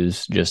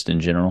use just in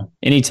general?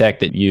 Any tech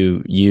that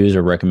you use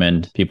or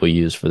recommend people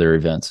use for their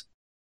events?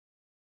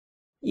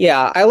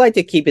 Yeah, I like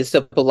to keep it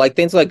simple. Like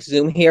things like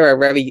Zoom here are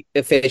very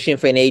efficient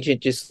for an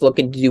agent just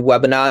looking to do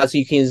webinars.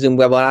 You can use Zoom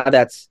webinar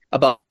that's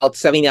about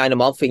 $79 a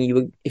month,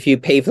 and if you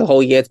pay for the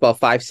whole year, it's about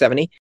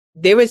 $570.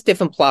 There is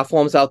different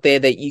platforms out there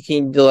that you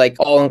can do like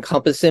all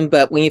encompassing,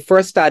 but when you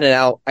first started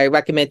out, I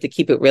recommend to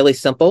keep it really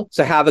simple.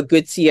 So have a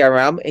good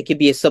CRM. It can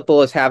be as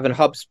simple as having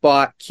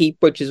HubSpot, Keep,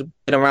 which has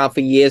been around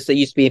for years. They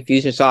used to be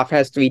Infusionsoft,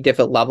 has 3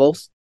 different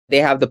levels. They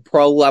have the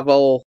pro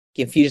level,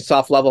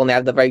 Infusionsoft level, and they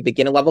have the very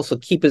beginner level. So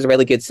Keep is a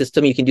really good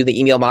system. You can do the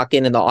email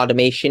marketing and the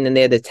automation in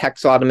there, the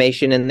text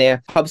automation in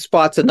there.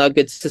 HubSpot's another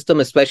good system,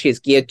 especially it's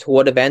geared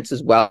toward events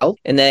as well.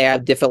 And they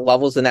have different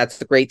levels, and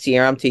that's a great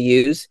CRM to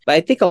use. But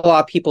I think a lot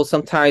of people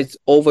sometimes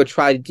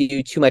try to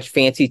do too much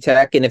fancy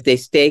tech. And if they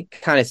stay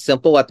kind of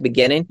simple at the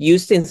beginning,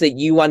 use things that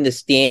you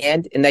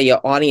understand and that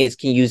your audience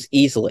can use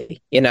easily,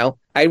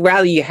 I'd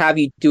rather you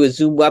do a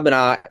Zoom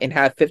webinar and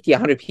have 50,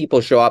 100 people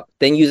show up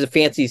than use a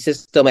fancy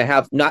system and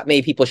have not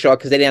many people show up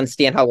because they didn't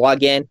understand how to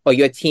log in or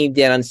your team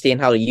didn't understand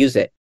how to use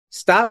it.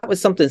 Start with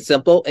something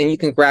simple and you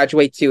can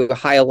graduate to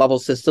higher level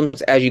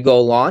systems as you go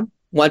along.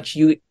 Once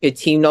your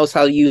team knows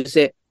how to use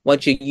it,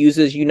 once your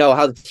users, know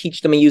how to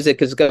teach them and use it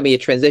because it's going to be a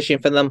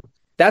transition for them.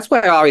 That's why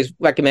I always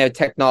recommend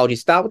technology.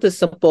 Start with the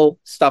simple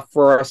stuff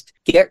first.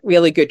 Get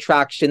really good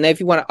traction. Then if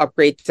you want to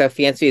upgrade to a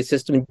fancier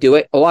system, do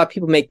it. A lot of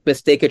people make the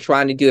mistake of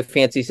trying to do a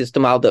fancy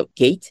system out of the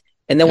gate.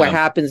 And then what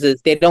happens is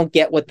they don't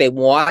get what they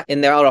want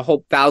and they're out a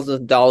whole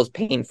thousands of dollars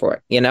paying for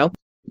it, Yeah,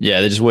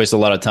 they just waste a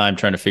lot of time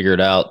trying to figure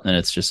it out and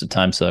it's just a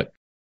time suck.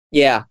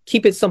 Yeah,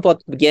 keep it simple at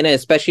the beginning,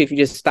 especially if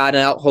you're just starting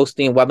out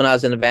hosting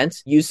webinars and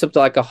events. Use something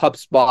like a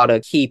HubSpot or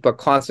Keep or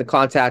Constant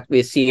Contact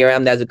with a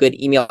CRM that has a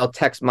good email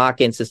text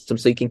marketing system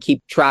so you can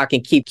keep track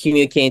and keep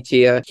communicating to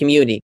your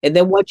community. And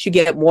then once you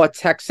get more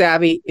tech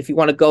savvy, if you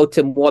want to go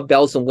to more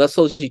bells and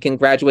whistles, you can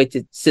graduate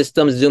to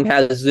systems. Zoom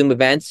has Zoom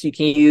events. You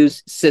can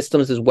use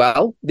systems as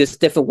well. There's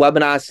different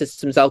webinar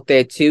systems out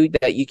there too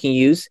that you can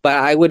use. But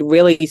I would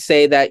really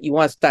say that you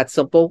want to start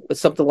simple with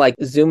something like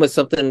Zoom or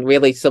something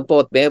really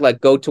simple,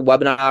 like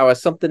GoToWebinar or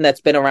something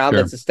that's been around,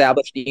 that's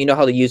established, you know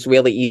how to use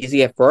really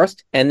easy at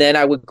first. And then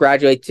I would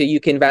graduate to, you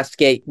can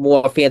investigate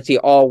more fancy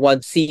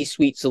all-one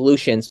C-suite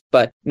solutions.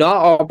 But not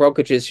all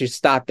brokerages should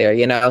start there,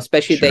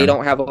 especially if they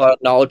don't have a lot of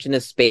knowledge in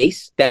this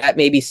space. That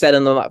may be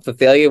setting them up for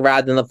failure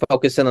rather than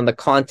focusing on the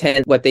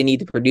content, what they need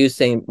to produce,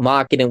 and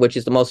marketing, which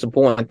is the most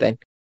important thing.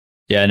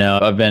 Yeah, no,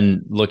 I've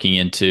been looking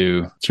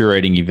into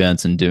curating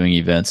events and doing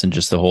events and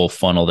just the whole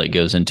funnel that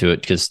goes into it,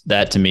 because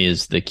that to me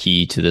is the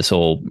key to this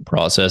whole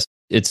process.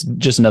 It's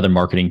just another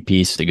marketing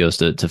piece that goes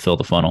to fill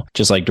the funnel,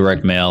 just like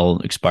direct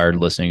mail, expired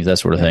listings, that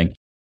sort of thing.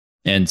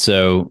 And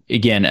so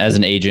again, as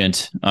an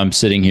agent, I'm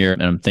sitting here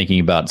and I'm thinking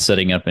about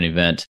setting up an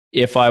event.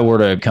 If I were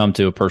to come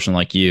to a person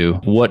like you,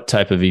 what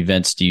type of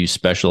events do you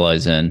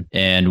specialize in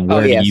and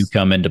where do you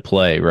come into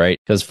play, right?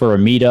 Because for a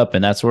meetup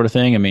and that sort of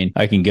thing, I mean,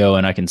 I can go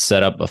and I can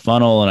set up a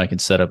funnel and I can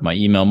set up my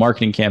email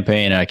marketing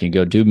campaign and I can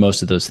go do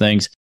most of those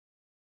things.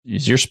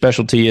 Is your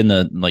specialty in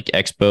the like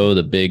expo,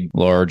 the big,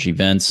 large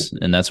events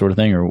and that sort of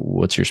thing, or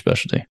what's your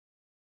specialty?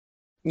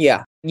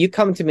 Yeah, you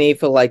come to me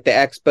for like the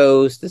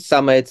expos, the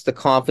summits, the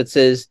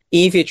conferences,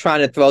 even if you're trying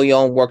to throw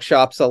your own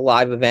workshops or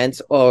live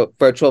events or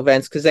virtual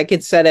events, because I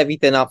can set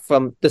everything up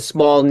from the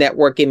small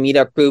networking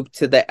meetup group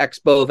to the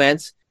expo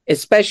events.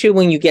 especially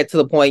when you get to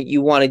the point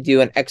you want to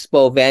do an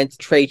expo event,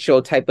 trade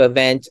show type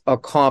event, or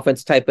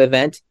conference type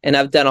event. And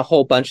I've done a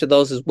whole bunch of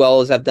those as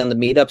well as I've done the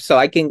meetups. So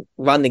I can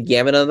run the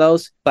gamut of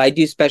those, but I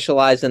do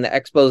specialize in the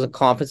expos and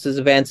conferences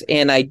events.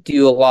 And I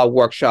do a lot of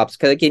workshops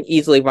because I can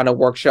easily run a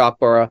workshop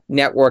or a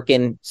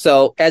networking.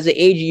 So as an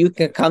agent, you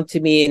can come to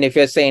me. And if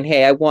you're saying,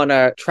 hey, I want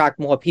to attract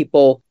more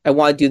people, I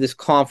want to do this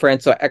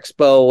conference or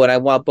expo, and I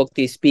want to book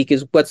these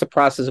speakers, what's the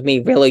process of me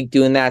really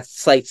doing that?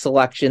 Site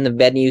selection, the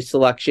venue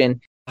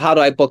selection. How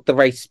do I book the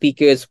right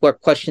speakers? What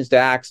questions to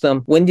ask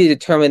them? When to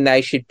determine that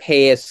I should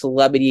pay a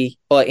celebrity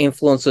or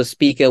influencer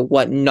speaker,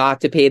 what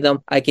not to pay them?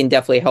 I can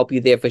definitely help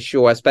you there for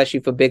sure, especially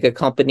for bigger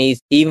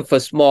companies. Even for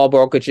small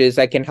brokerages,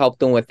 I can help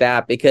them with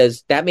that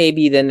because that may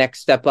be the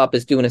next step up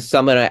is doing a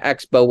summit or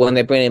expo when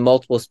they bring in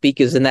multiple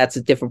speakers, and that's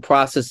a different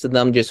process than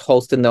them just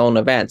hosting their own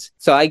events.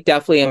 So I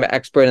definitely am an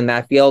expert in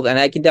that field, and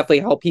I can definitely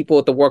help people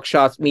with the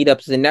workshops,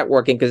 meetups, and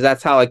networking because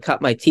that's how I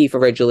cut my teeth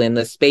originally in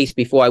this space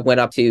before I went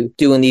up to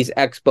doing these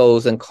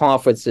expos and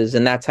conferences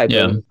and that type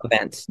of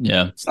events.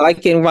 Yeah. So I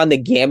can run the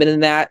gamut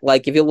in that.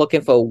 Like if you're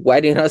looking for a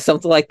wedding or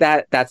something like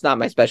that, that's not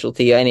my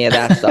specialty or any of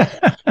that stuff.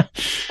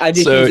 I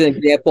just use an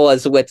example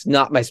as to what's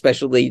not my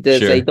specialty.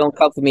 Say, don't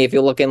come for me if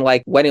you're looking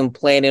like wedding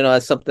planning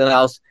or something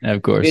else.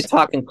 Of course. If you're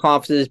talking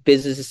conferences,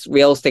 business,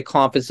 real estate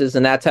conferences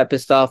and that type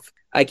of stuff,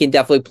 I can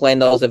definitely plan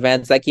those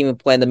events. I can even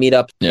plan the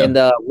meetups and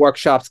the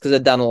workshops because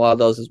I've done a lot of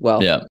those as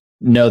well. Yeah.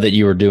 Know that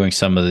you were doing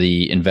some of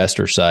the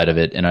investor side of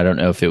it. And I don't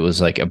know if it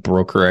was like a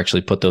broker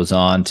actually put those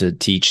on to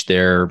teach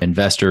their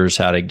investors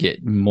how to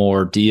get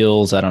more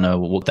deals. I don't know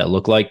what that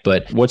looked like,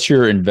 but what's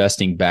your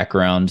investing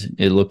background?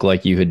 It looked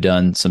like you had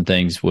done some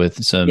things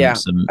with some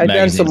magazines.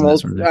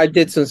 I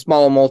did some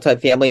small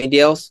multifamily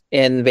deals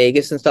in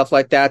Vegas and stuff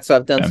like that. So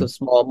I've done some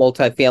small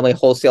multifamily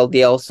wholesale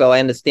deals. So I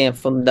understand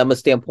from the number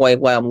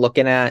standpoint what I'm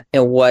looking at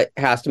and what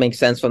has to make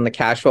sense from the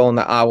cash flow and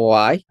the ROI.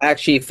 I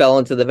actually fell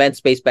into the event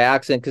space by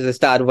accident because I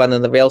started running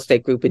the real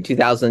estate group in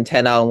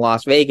 2010 out in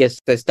Las Vegas.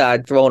 I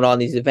started throwing on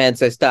these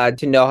events. I started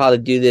to know how to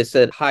do this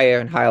at higher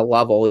and higher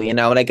level, and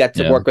I got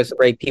to work with some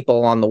great people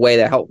along the way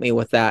that helped me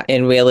with that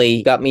and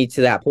really got me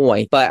to that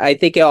point. But I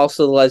think it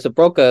also, as a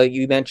broker,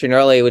 you mentioned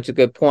earlier, which is a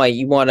good point,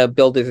 you want to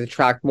build to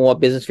attract more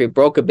business for your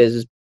broker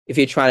business. If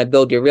you're trying to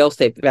build your real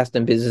estate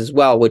investing business as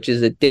well, which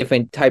is a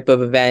different type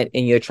of event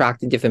and you're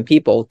attracting different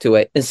people to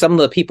it. And some of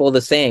the people are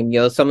the same.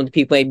 Some of the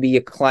people may be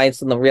your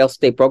clients on the real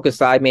estate broker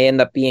side may end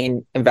up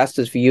being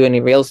investors for you in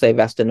your real estate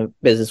investing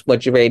business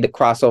once you're ready to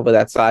cross over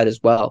that side as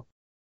well.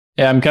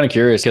 Yeah, I'm kind of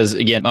curious because,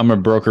 again, I'm a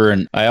broker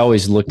and I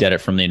always looked at it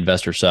from the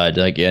investor side.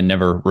 Like I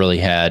never really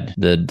had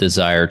the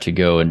desire to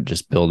go and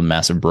just build a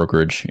massive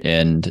brokerage.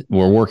 And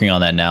we're working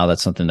on that now.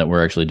 That's something that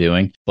we're actually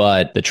doing.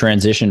 But the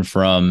transition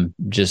from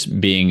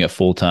just being a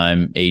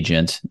full-time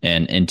agent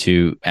and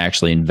into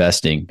actually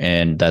investing,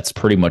 and that's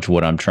pretty much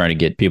what I'm trying to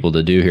get people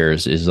to do here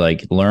is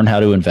like learn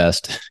how to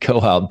invest, go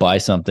out, buy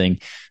something,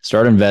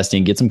 start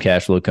investing, get some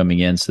cash flow coming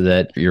in so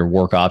that you're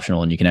work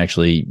optional and you can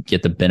actually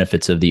get the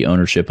benefits of the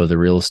ownership of the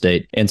real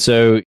estate. And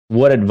so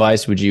what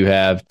advice would you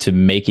have to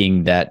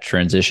making that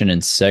transition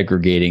and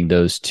segregating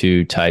those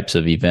two types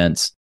of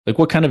events? Like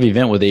what kind of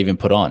event would they even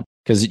put on?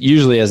 Because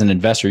usually as an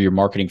investor, you're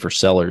marketing for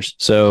sellers.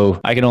 So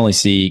I can only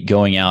see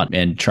going out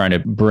and trying to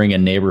bring a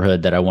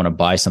neighborhood that I want to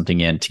buy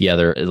something in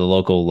together at a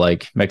local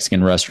like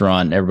Mexican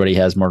restaurant. Everybody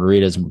has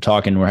margaritas and we're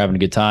talking, we're having a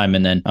good time.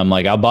 And then I'm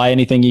like, I'll buy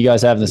anything you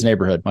guys have in this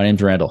neighborhood. My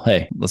name's Randall.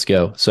 Hey, let's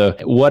go. So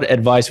what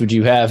advice would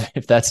you have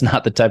if that's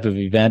not the type of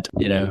event?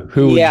 Who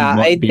would you want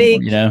I to be,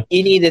 think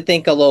you need to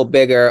think a little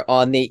bigger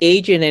on the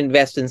agent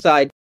investing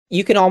side.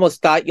 You can almost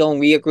start your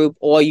own RIA group,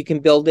 or you can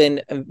build in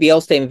real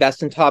estate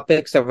investing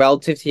topics that are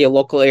relative to your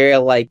local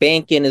area, like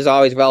banking is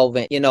always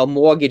relevant.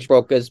 Mortgage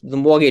brokers, the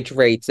mortgage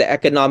rates, the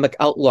economic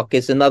outlook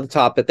is another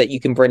topic that you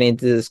can bring in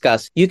to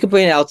discuss. You can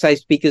bring in outside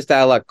speakers that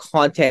are like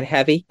content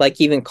heavy,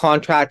 like even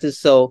contractors.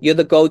 So you're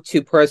the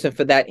go-to person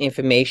for that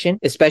information,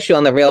 especially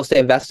on the real estate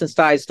investing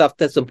side, stuff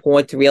that's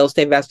important to real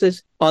estate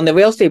investors. On the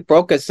real estate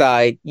broker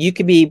side, you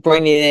could be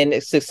bringing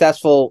in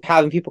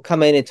having people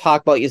come in and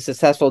talk about your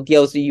successful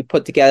deals that you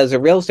put together as a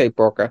real estate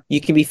broker.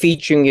 You can be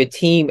featuring your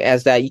team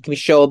as that. You can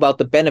show about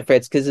the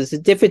benefits because it's a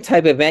different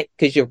type of event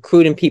because you're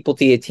recruiting people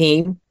to your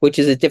team, which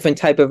is a different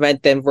type of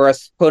event than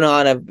versus put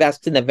on a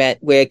vesting event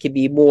where it can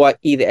be more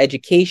either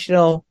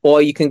educational,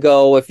 or you can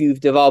go if you've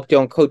developed your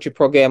own coaching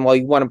program or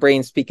you want to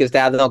bring speakers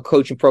that have their own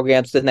coaching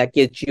programs, then that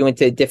gets you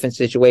into a different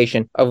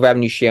situation of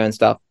revenue share and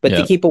stuff. But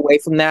to keep away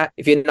from that,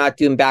 if you're not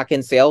doing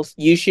back-end sales,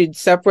 you should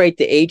separate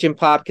the agent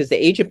part because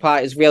the agent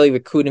part is really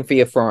recruiting for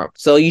your firm.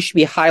 So you should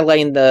be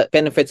highlighting the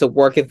benefits of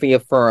working for your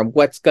firm,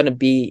 what's going to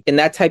be in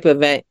that type of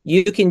event.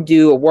 You can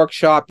do a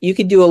workshop. You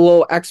can do a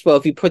little expo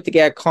if you put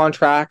together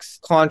contracts,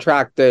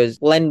 contractors,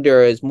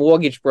 lenders,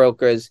 mortgage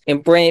brokers,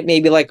 and bring it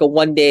maybe like a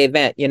one-day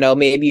event.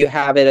 Maybe you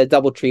have it at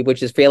DoubleTree,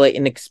 which is fairly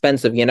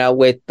inexpensive,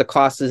 with the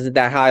costs isn't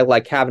that high,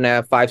 like having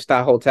a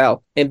 5-star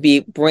hotel, and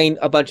bring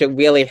a bunch of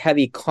really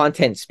heavy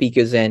content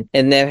speakers in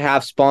and then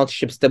have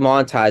sponsorships to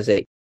monetize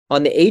it.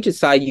 On the agent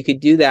side, you could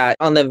do that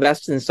on the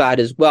investing side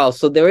as well.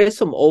 So there is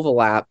some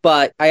overlap,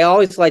 but I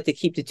always like to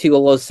keep the two a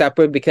little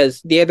separate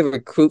because they're the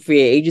recruit for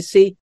your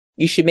agency.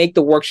 You should make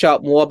the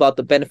workshop more about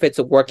the benefits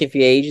of working for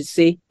your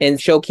agency and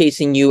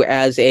showcasing you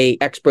as a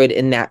expert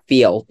in that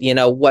field.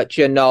 What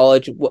your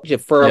knowledge, what your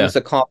firm has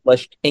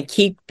accomplished, and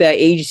keep the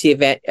agency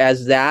event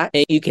as that.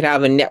 And you can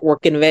have a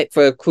networking event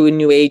for recruiting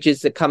new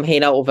agents that come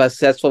hang out with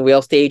successful real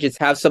estate agents.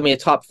 Have some of your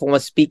top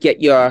performers speak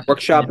at your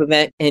workshop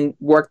event and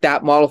work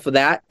that model for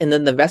that. And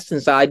then the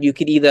investing side, you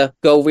could either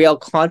go real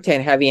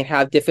content heavy and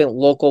have different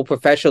local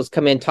professionals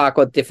come in and talk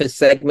about different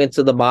segments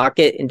of the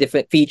market and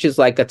different features,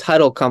 like a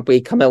title company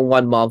come in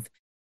 1 month.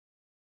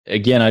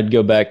 Again, I'd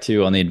go back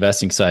to on the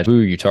investing side,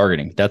 who are you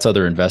targeting? That's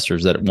other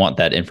investors that want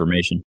that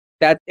information.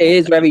 That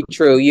is very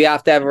true. You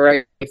have to have a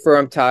very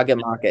firm target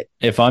market.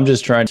 If I'm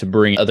just trying to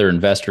bring other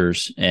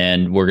investors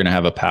and we're going to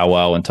have a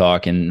powwow and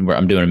talk and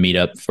I'm doing a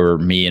meetup for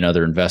me and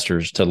other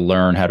investors to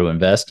learn how to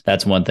invest,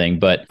 that's one thing.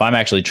 But if I'm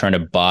actually trying to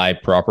buy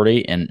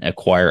property and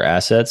acquire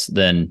assets,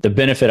 then the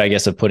benefit, I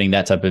guess, of putting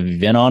that type of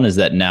event on is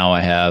that now I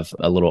have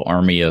a little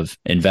army of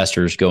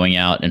investors going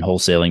out and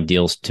wholesaling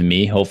deals to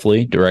me,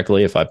 hopefully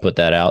directly if I put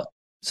that out.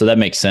 So that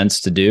makes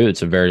sense to do.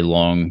 It's a very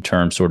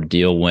long-term sort of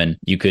deal when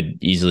you could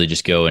easily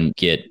just go and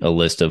get a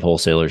list of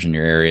wholesalers in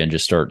your area and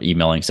just start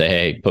emailing, say,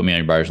 hey, put me on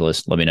your buyer's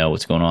list. Let me know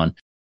what's going on.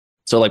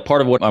 So like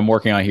part of what I'm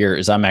working on here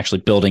is I'm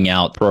actually building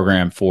out a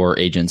program for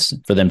agents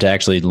for them to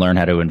actually learn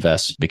how to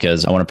invest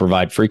because I want to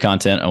provide free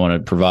content. I want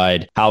to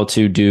provide how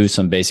to do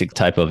some basic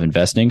type of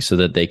investing so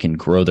that they can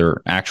grow their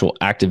actual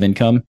active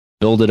income,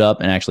 build it up,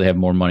 and actually have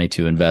more money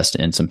to invest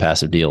in some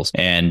passive deals.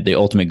 And the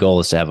ultimate goal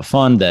is to have a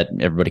fund that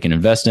everybody can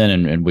invest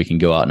in and we can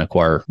go out and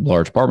acquire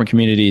large apartment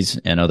communities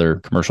and other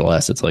commercial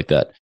assets like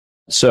that.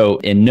 So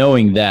in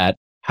knowing that,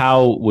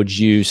 how would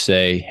you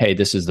say, hey,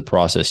 this is the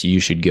process you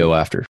should go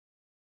after?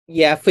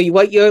 Yeah, for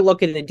what you're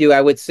looking to do,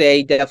 I would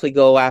say definitely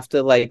go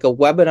after like a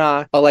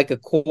webinar or like a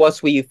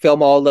course where you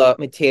film all the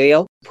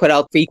material, put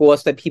out free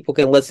course that people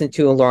can listen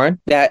to and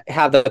learn, that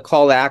have the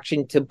call to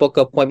action to book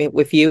an appointment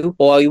with you,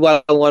 or you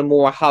want to learn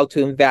more how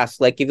to invest.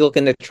 Like if you're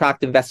looking to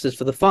attract investors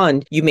for the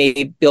fund, you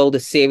may build a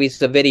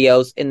series of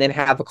videos and then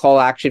have a call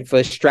to action for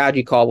a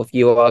strategy call with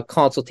you or a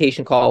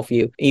consultation call with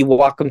you. And you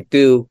walk them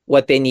through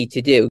what they need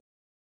to do.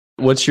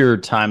 What's your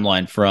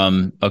timeline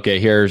from, okay,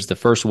 here's the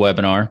first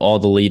webinar, all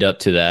the lead up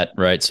to that,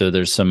 right? So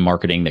there's some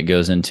marketing that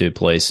goes into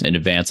place in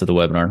advance of the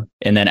webinar.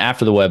 And then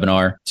after the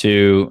webinar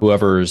to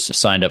whoever's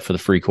signed up for the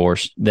free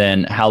course,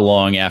 then how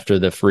long after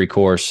the free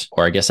course,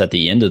 or I guess at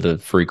the end of the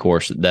free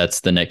course, that's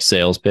the next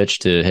sales pitch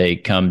to, hey,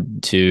 come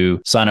to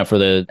sign up for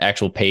the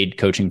actual paid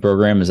coaching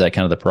program? Is that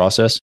kind of the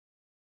process?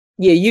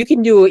 Yeah, you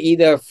can do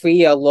either a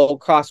free or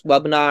low-cost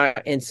webinar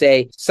and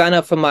say, sign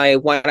up for my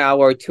 1 hour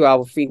or 2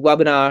 hour free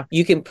webinar.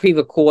 You can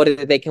pre-record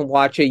it, they can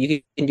watch it,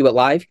 you can do it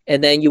live.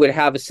 And then you would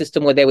have a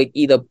system where they would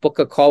either book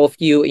a call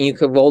with you and you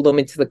could roll them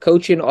into the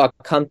coaching or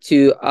come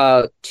to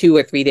a 2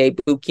 or 3 day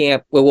boot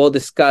camp where we'll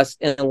discuss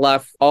and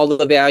left all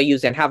the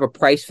values and have a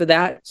price for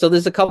that. So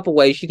there's a couple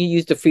ways. You can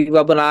use the free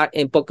webinar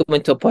and book them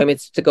into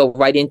appointments to go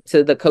right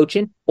into the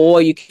coaching,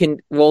 or you can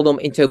roll them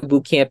into a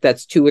boot camp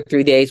that's 2 or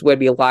 3 days, whether it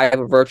be live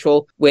or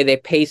virtual, where they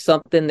pay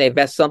something, they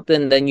invest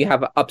something, then you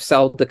have an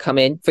upsell to come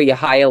in for your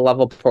higher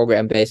level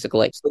program,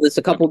 basically. So there's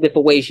a couple of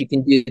different ways you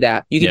can do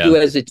that. You can do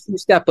it as a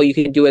 2-step, or you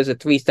can do it as a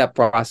 3-step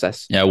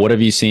process. Yeah. What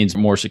have you seen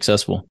more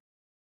successful?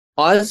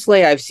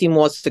 Honestly, I've seen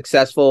more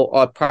successful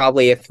or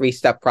probably a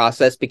 3-step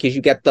process, because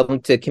you get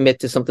them to commit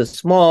to something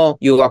small,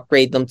 you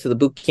upgrade them to the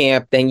boot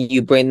camp, then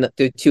you bring them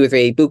through 2 or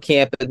 3 boot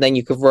camp, and then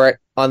you convert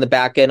on the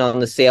back end on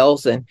the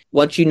sales. And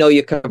once you know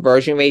your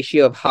conversion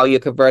ratio of how you're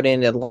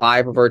converting a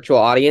live or virtual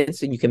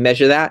audience, and you can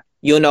measure that,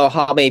 you'll know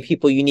how many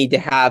people you need to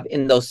have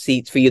in those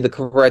seats for you to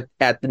convert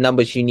at the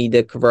numbers you need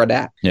to convert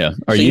at. Yeah.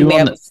 Are so you may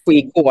have a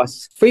free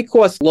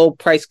course, low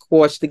price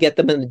course to get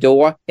them in the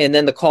door. And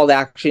then the call to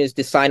action is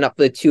to sign up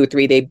for the 2 or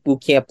 3 day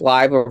boot camp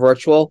live or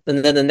virtual.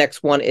 And then the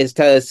next one is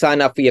to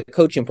sign up for your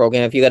coaching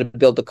program. If you got to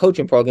build a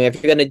coaching program,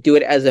 if you're going to do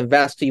it as an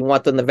investor, you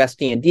want them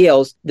investing in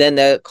deals, then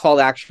the call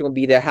to action will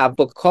be to have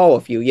book a call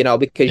with you,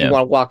 because you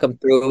want to walk them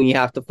through and you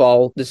have to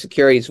follow the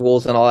securities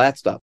rules and all that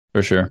stuff.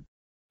 For sure.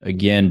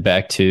 Again,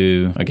 back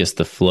to, I guess,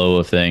 the flow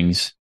of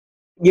things.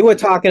 You were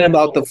talking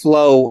about the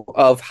flow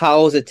of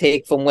how does it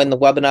take from when the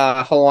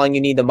webinar, how long you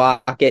need to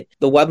market,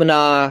 the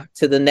webinar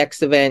to the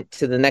next event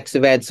to the next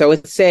event. So I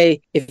would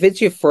say if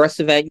it's your first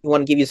event, you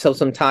want to give yourself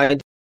some time.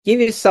 Give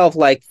yourself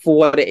like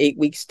 4 to 8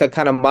 weeks to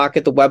kind of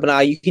market the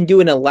webinar. You can do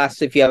it in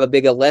less if you have a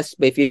bigger list,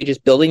 but if you're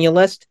just building your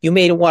list, you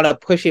may want to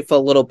push it for a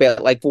little bit,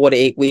 like 4 to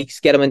 8 weeks,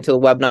 get them into the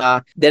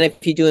webinar. Then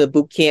if you're doing a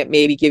boot camp,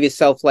 maybe give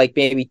yourself like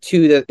maybe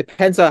 2 to,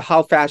 depends on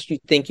how fast you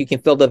think you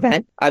can fill the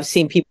event. I've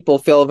seen people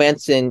fill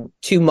events in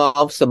 2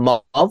 months, a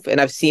month,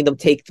 and I've seen them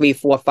take 3,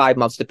 4, 5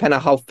 months, depending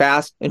on how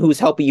fast and who's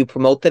helping you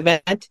promote the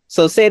event.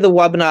 So say the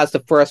webinar is the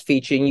first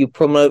feature and you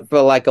promote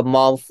for like a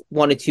month,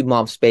 1 to 2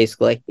 months,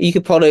 basically. You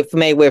can promote it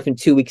from anywhere from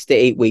 2 weeks to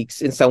 8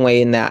 weeks in some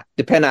way in that,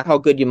 depending on how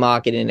good your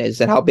marketing is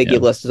and how big your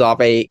list is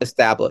already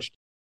established.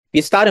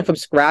 you're starting from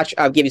scratch,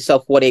 I'll give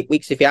yourself 4 to 8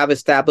 weeks. If you have an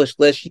established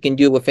list, you can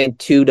do it within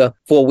 2 to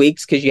 4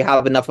 weeks because you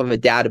have enough of a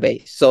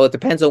database. So it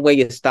depends on where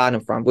you're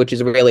starting from, which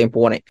is really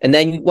important. And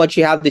then once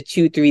you have the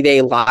 2-3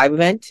 day live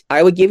event,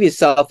 I would give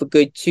yourself a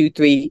good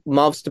 2-3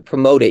 months to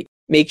promote it.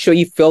 Make sure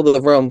you fill the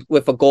room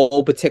with a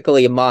goal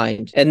particularly in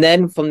mind. And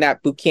then from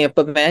that bootcamp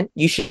event,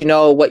 you should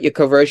know what your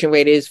conversion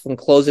rate is from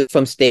closing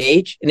from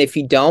stage. And if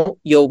you don't,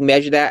 you'll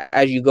measure that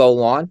as you go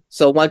along.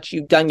 So once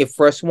you've done your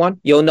first one,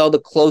 you'll know the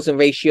closing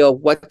ratio.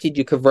 What did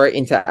you convert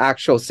into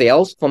actual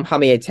sales from how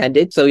many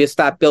attended? So you'll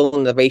start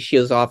building the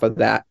ratios off of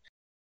that.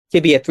 It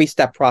could be a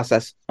 3-step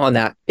process on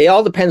that. It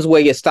all depends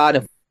where you're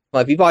starting.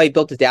 If you've already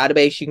built a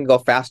database, you can go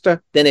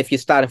faster than if you're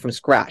starting from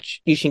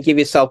scratch. You should give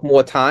yourself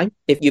more time.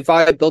 If you've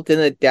already built in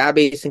a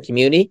database and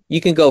community,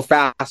 you can go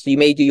faster. You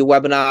may do your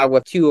webinar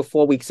with 2 or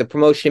 4 weeks of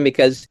promotion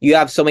because you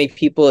have so many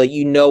people that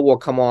you know will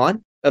come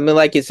on. I mean,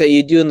 like you said,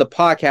 you're doing the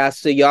podcast,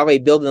 so you're already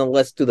building a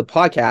list through the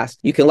podcast.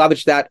 You can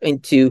leverage that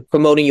into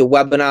promoting your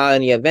webinar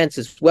and your events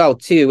as well,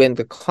 too, and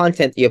the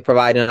content that you're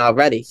providing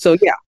already. So,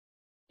 yeah.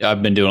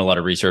 I've been doing a lot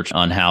of research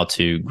on how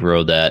to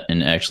grow that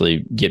and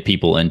actually get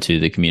people into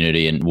the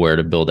community and where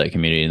to build that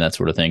community and that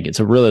sort of thing.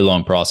 It's a really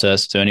long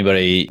process. So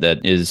anybody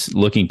that is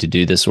looking to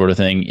do this sort of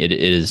thing, it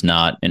is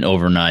not an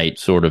overnight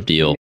sort of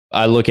deal.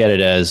 I look at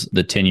it as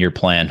the 10-year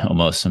plan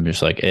almost. I'm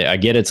just like, I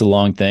get it's a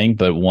long thing,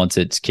 but once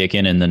it's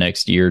kicking in the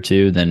next year or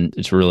two, then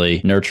it's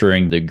really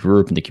nurturing the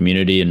group and the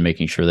community and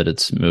making sure that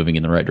it's moving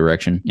in the right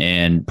direction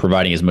and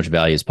providing as much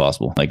value as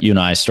possible. Like you and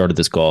I started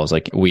this call. It's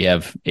like we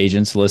have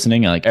agents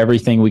listening, like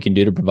everything we can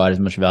do to provide as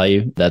much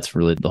value. That's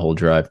really the whole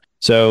drive.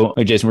 So,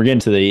 Jason, we're getting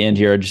to the end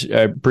here. I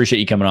appreciate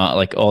you coming on,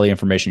 like all the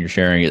information you're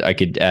sharing. I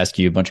could ask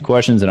you a bunch of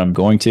questions and I'm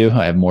going to.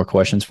 I have more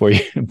questions for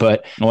you,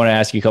 but I want to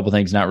ask you a couple of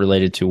things not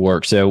related to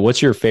work. So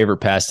what's your favorite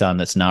pastime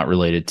that's not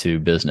related to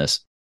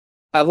business?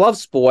 I love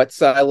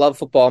sports. I love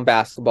football and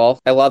basketball.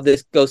 I love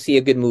to go see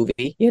a good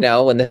movie, in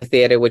the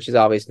theater, which is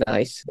always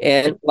nice.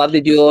 And love to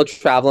do a little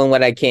traveling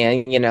when I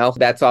can,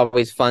 that's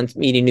always fun,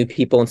 meeting new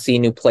people and seeing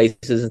new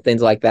places and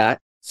things like that.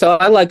 So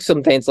I like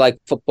some things like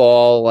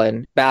football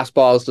and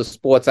basketball is the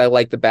sports I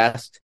like the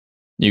best.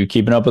 You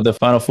keeping up with the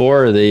Final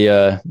Four or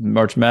the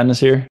March Madness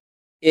here?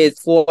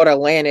 It's Florida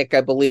Atlantic,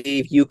 I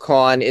believe.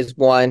 UConn is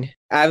one.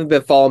 I haven't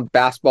been following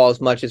basketball as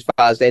much as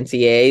far as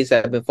NCAAs.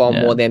 I've been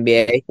following more than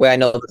NBA, where I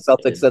know the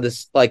Celtics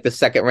are the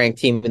second-ranked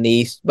team in the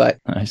East. But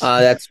nice.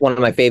 That's one of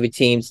my favorite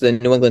teams, the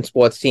New England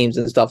sports teams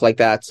and stuff like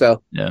that.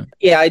 So,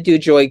 yeah, I do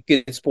enjoy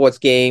good sports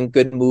game,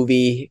 good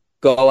movie.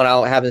 Going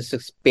out, having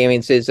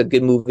experiences. A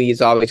good movie is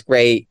always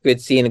great.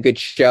 Good seeing a good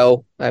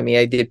show. I mean,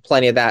 I did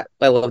plenty of that.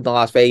 I lived in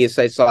Las Vegas.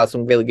 I saw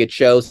some really good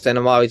shows, and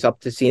I'm always up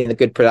to seeing the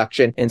good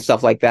production and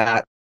stuff like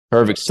that.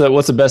 Perfect. So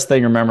what's the best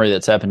thing in memory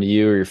that's happened to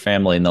you or your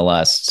family in the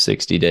last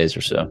 60 days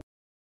or so?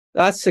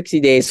 Last 60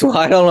 days. Well,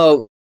 I don't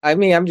know. I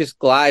mean, I'm just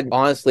glad,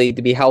 honestly,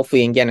 to be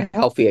healthy and getting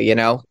healthier,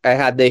 I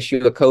had the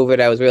issue with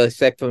COVID. I was really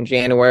sick from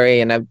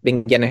January, and I've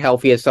been getting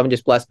healthier, so I'm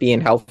just blessed being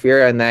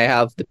healthier, and I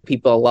have the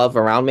people I love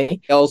around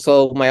me.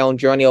 Also, my own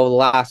journey over the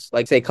last,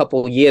 a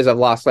couple of years, I've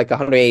lost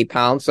 108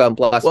 pounds, so I'm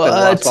blessed to have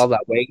lost all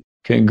that weight.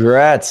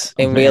 Congrats.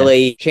 And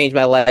really changed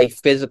my life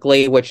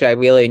physically, which I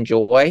really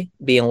enjoy,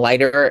 being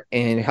lighter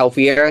and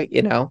healthier,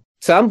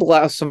 So I'm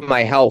blessed with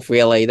my health,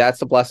 really. That's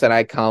the blessing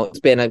I count. It's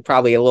been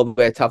probably a little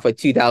bit tougher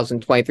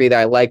 2023 that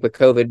I like with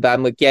COVID, but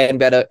I'm getting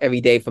better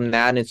every day from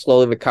that and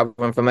slowly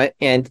recovering from it.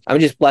 And I'm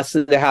just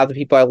blessed to have the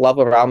people I love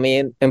around me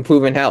and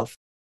improving health.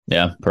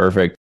 Yeah,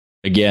 perfect.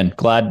 Again,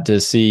 glad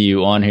to see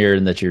you on here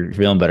and that you're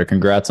feeling better.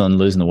 Congrats on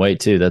losing the weight,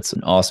 too. That's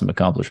an awesome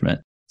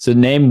accomplishment. So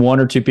name 1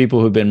 or 2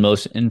 people who've been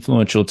most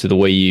influential to the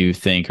way you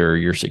think or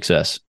your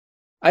success.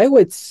 I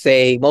would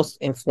say most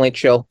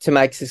influential to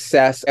my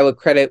success, I would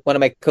credit one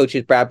of my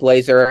coaches, Brad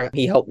Blazar.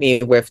 He helped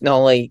me with not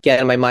only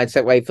getting my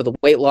mindset right for the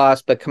weight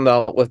loss, but come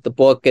out with the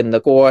book and the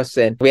course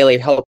and really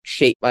helped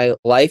shape my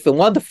life. And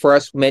one of the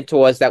first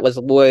mentors that was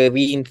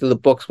reading through the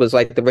books was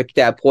the Rich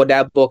Dad, Poor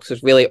Dad books,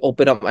 was really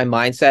opened up my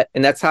mindset.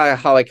 And that's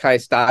how I kind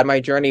of started my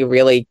journey,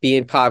 really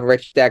being part of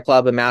Rich Dad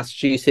Club in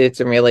Massachusetts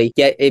and really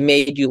it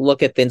made you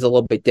look at things a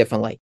little bit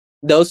differently.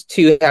 Those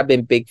 2 have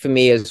been big for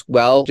me as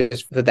well,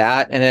 just for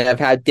that. And then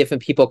I've had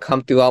different people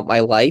come throughout my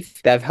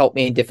life that have helped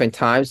me in different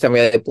times. I'm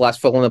really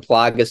blessed for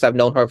Pliagas. I've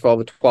known her for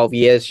over 12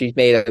 years. She's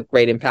made a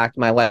great impact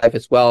in my life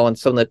as well. And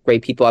some of the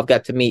great people I've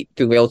got to meet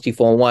through Realty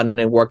 401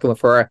 and working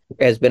with her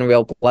has been a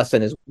real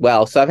blessing as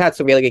well. So I've had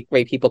some really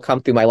great people come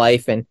through my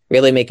life and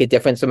really make a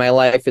difference in my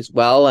life as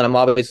well. And I'm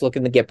always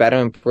looking to get better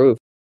and improve.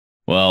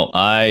 Well,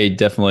 I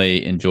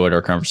definitely enjoyed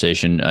our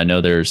conversation. I know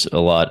there's a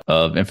lot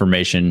of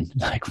information,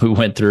 we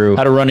went through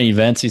how to run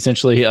events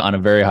essentially on a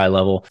very high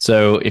level.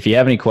 So if you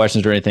have any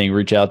questions or anything,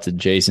 reach out to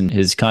Jason.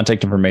 His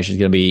contact information is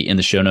going to be in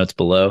the show notes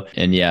below.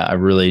 And yeah, I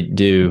really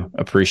do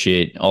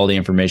appreciate all the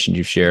information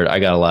you've shared. I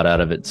got a lot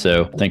out of it.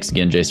 So thanks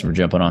again, Jason, for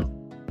jumping on.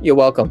 You're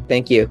welcome.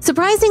 Thank you.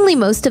 Surprisingly,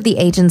 most of the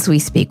agents we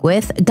speak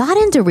with got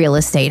into real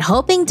estate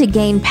hoping to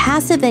gain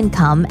passive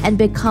income and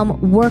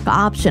become work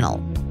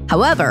optional.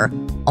 However,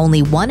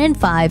 only 1 in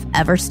 5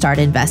 ever start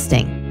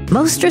investing.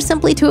 Most are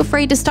simply too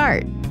afraid to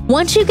start.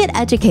 Once you get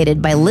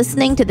educated by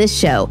listening to this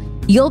show,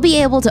 you'll be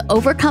able to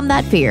overcome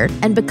that fear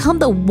and become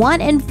the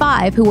 1 in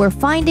 5 who are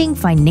finding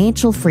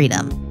financial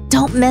freedom.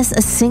 Don't miss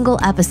a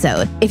single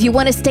episode. If you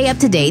want to stay up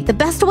to date, the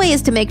best way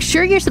is to make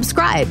sure you're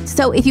subscribed.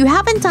 So if you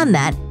haven't done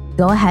that,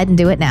 go ahead and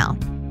do it now.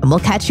 And we'll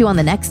catch you on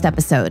the next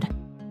episode.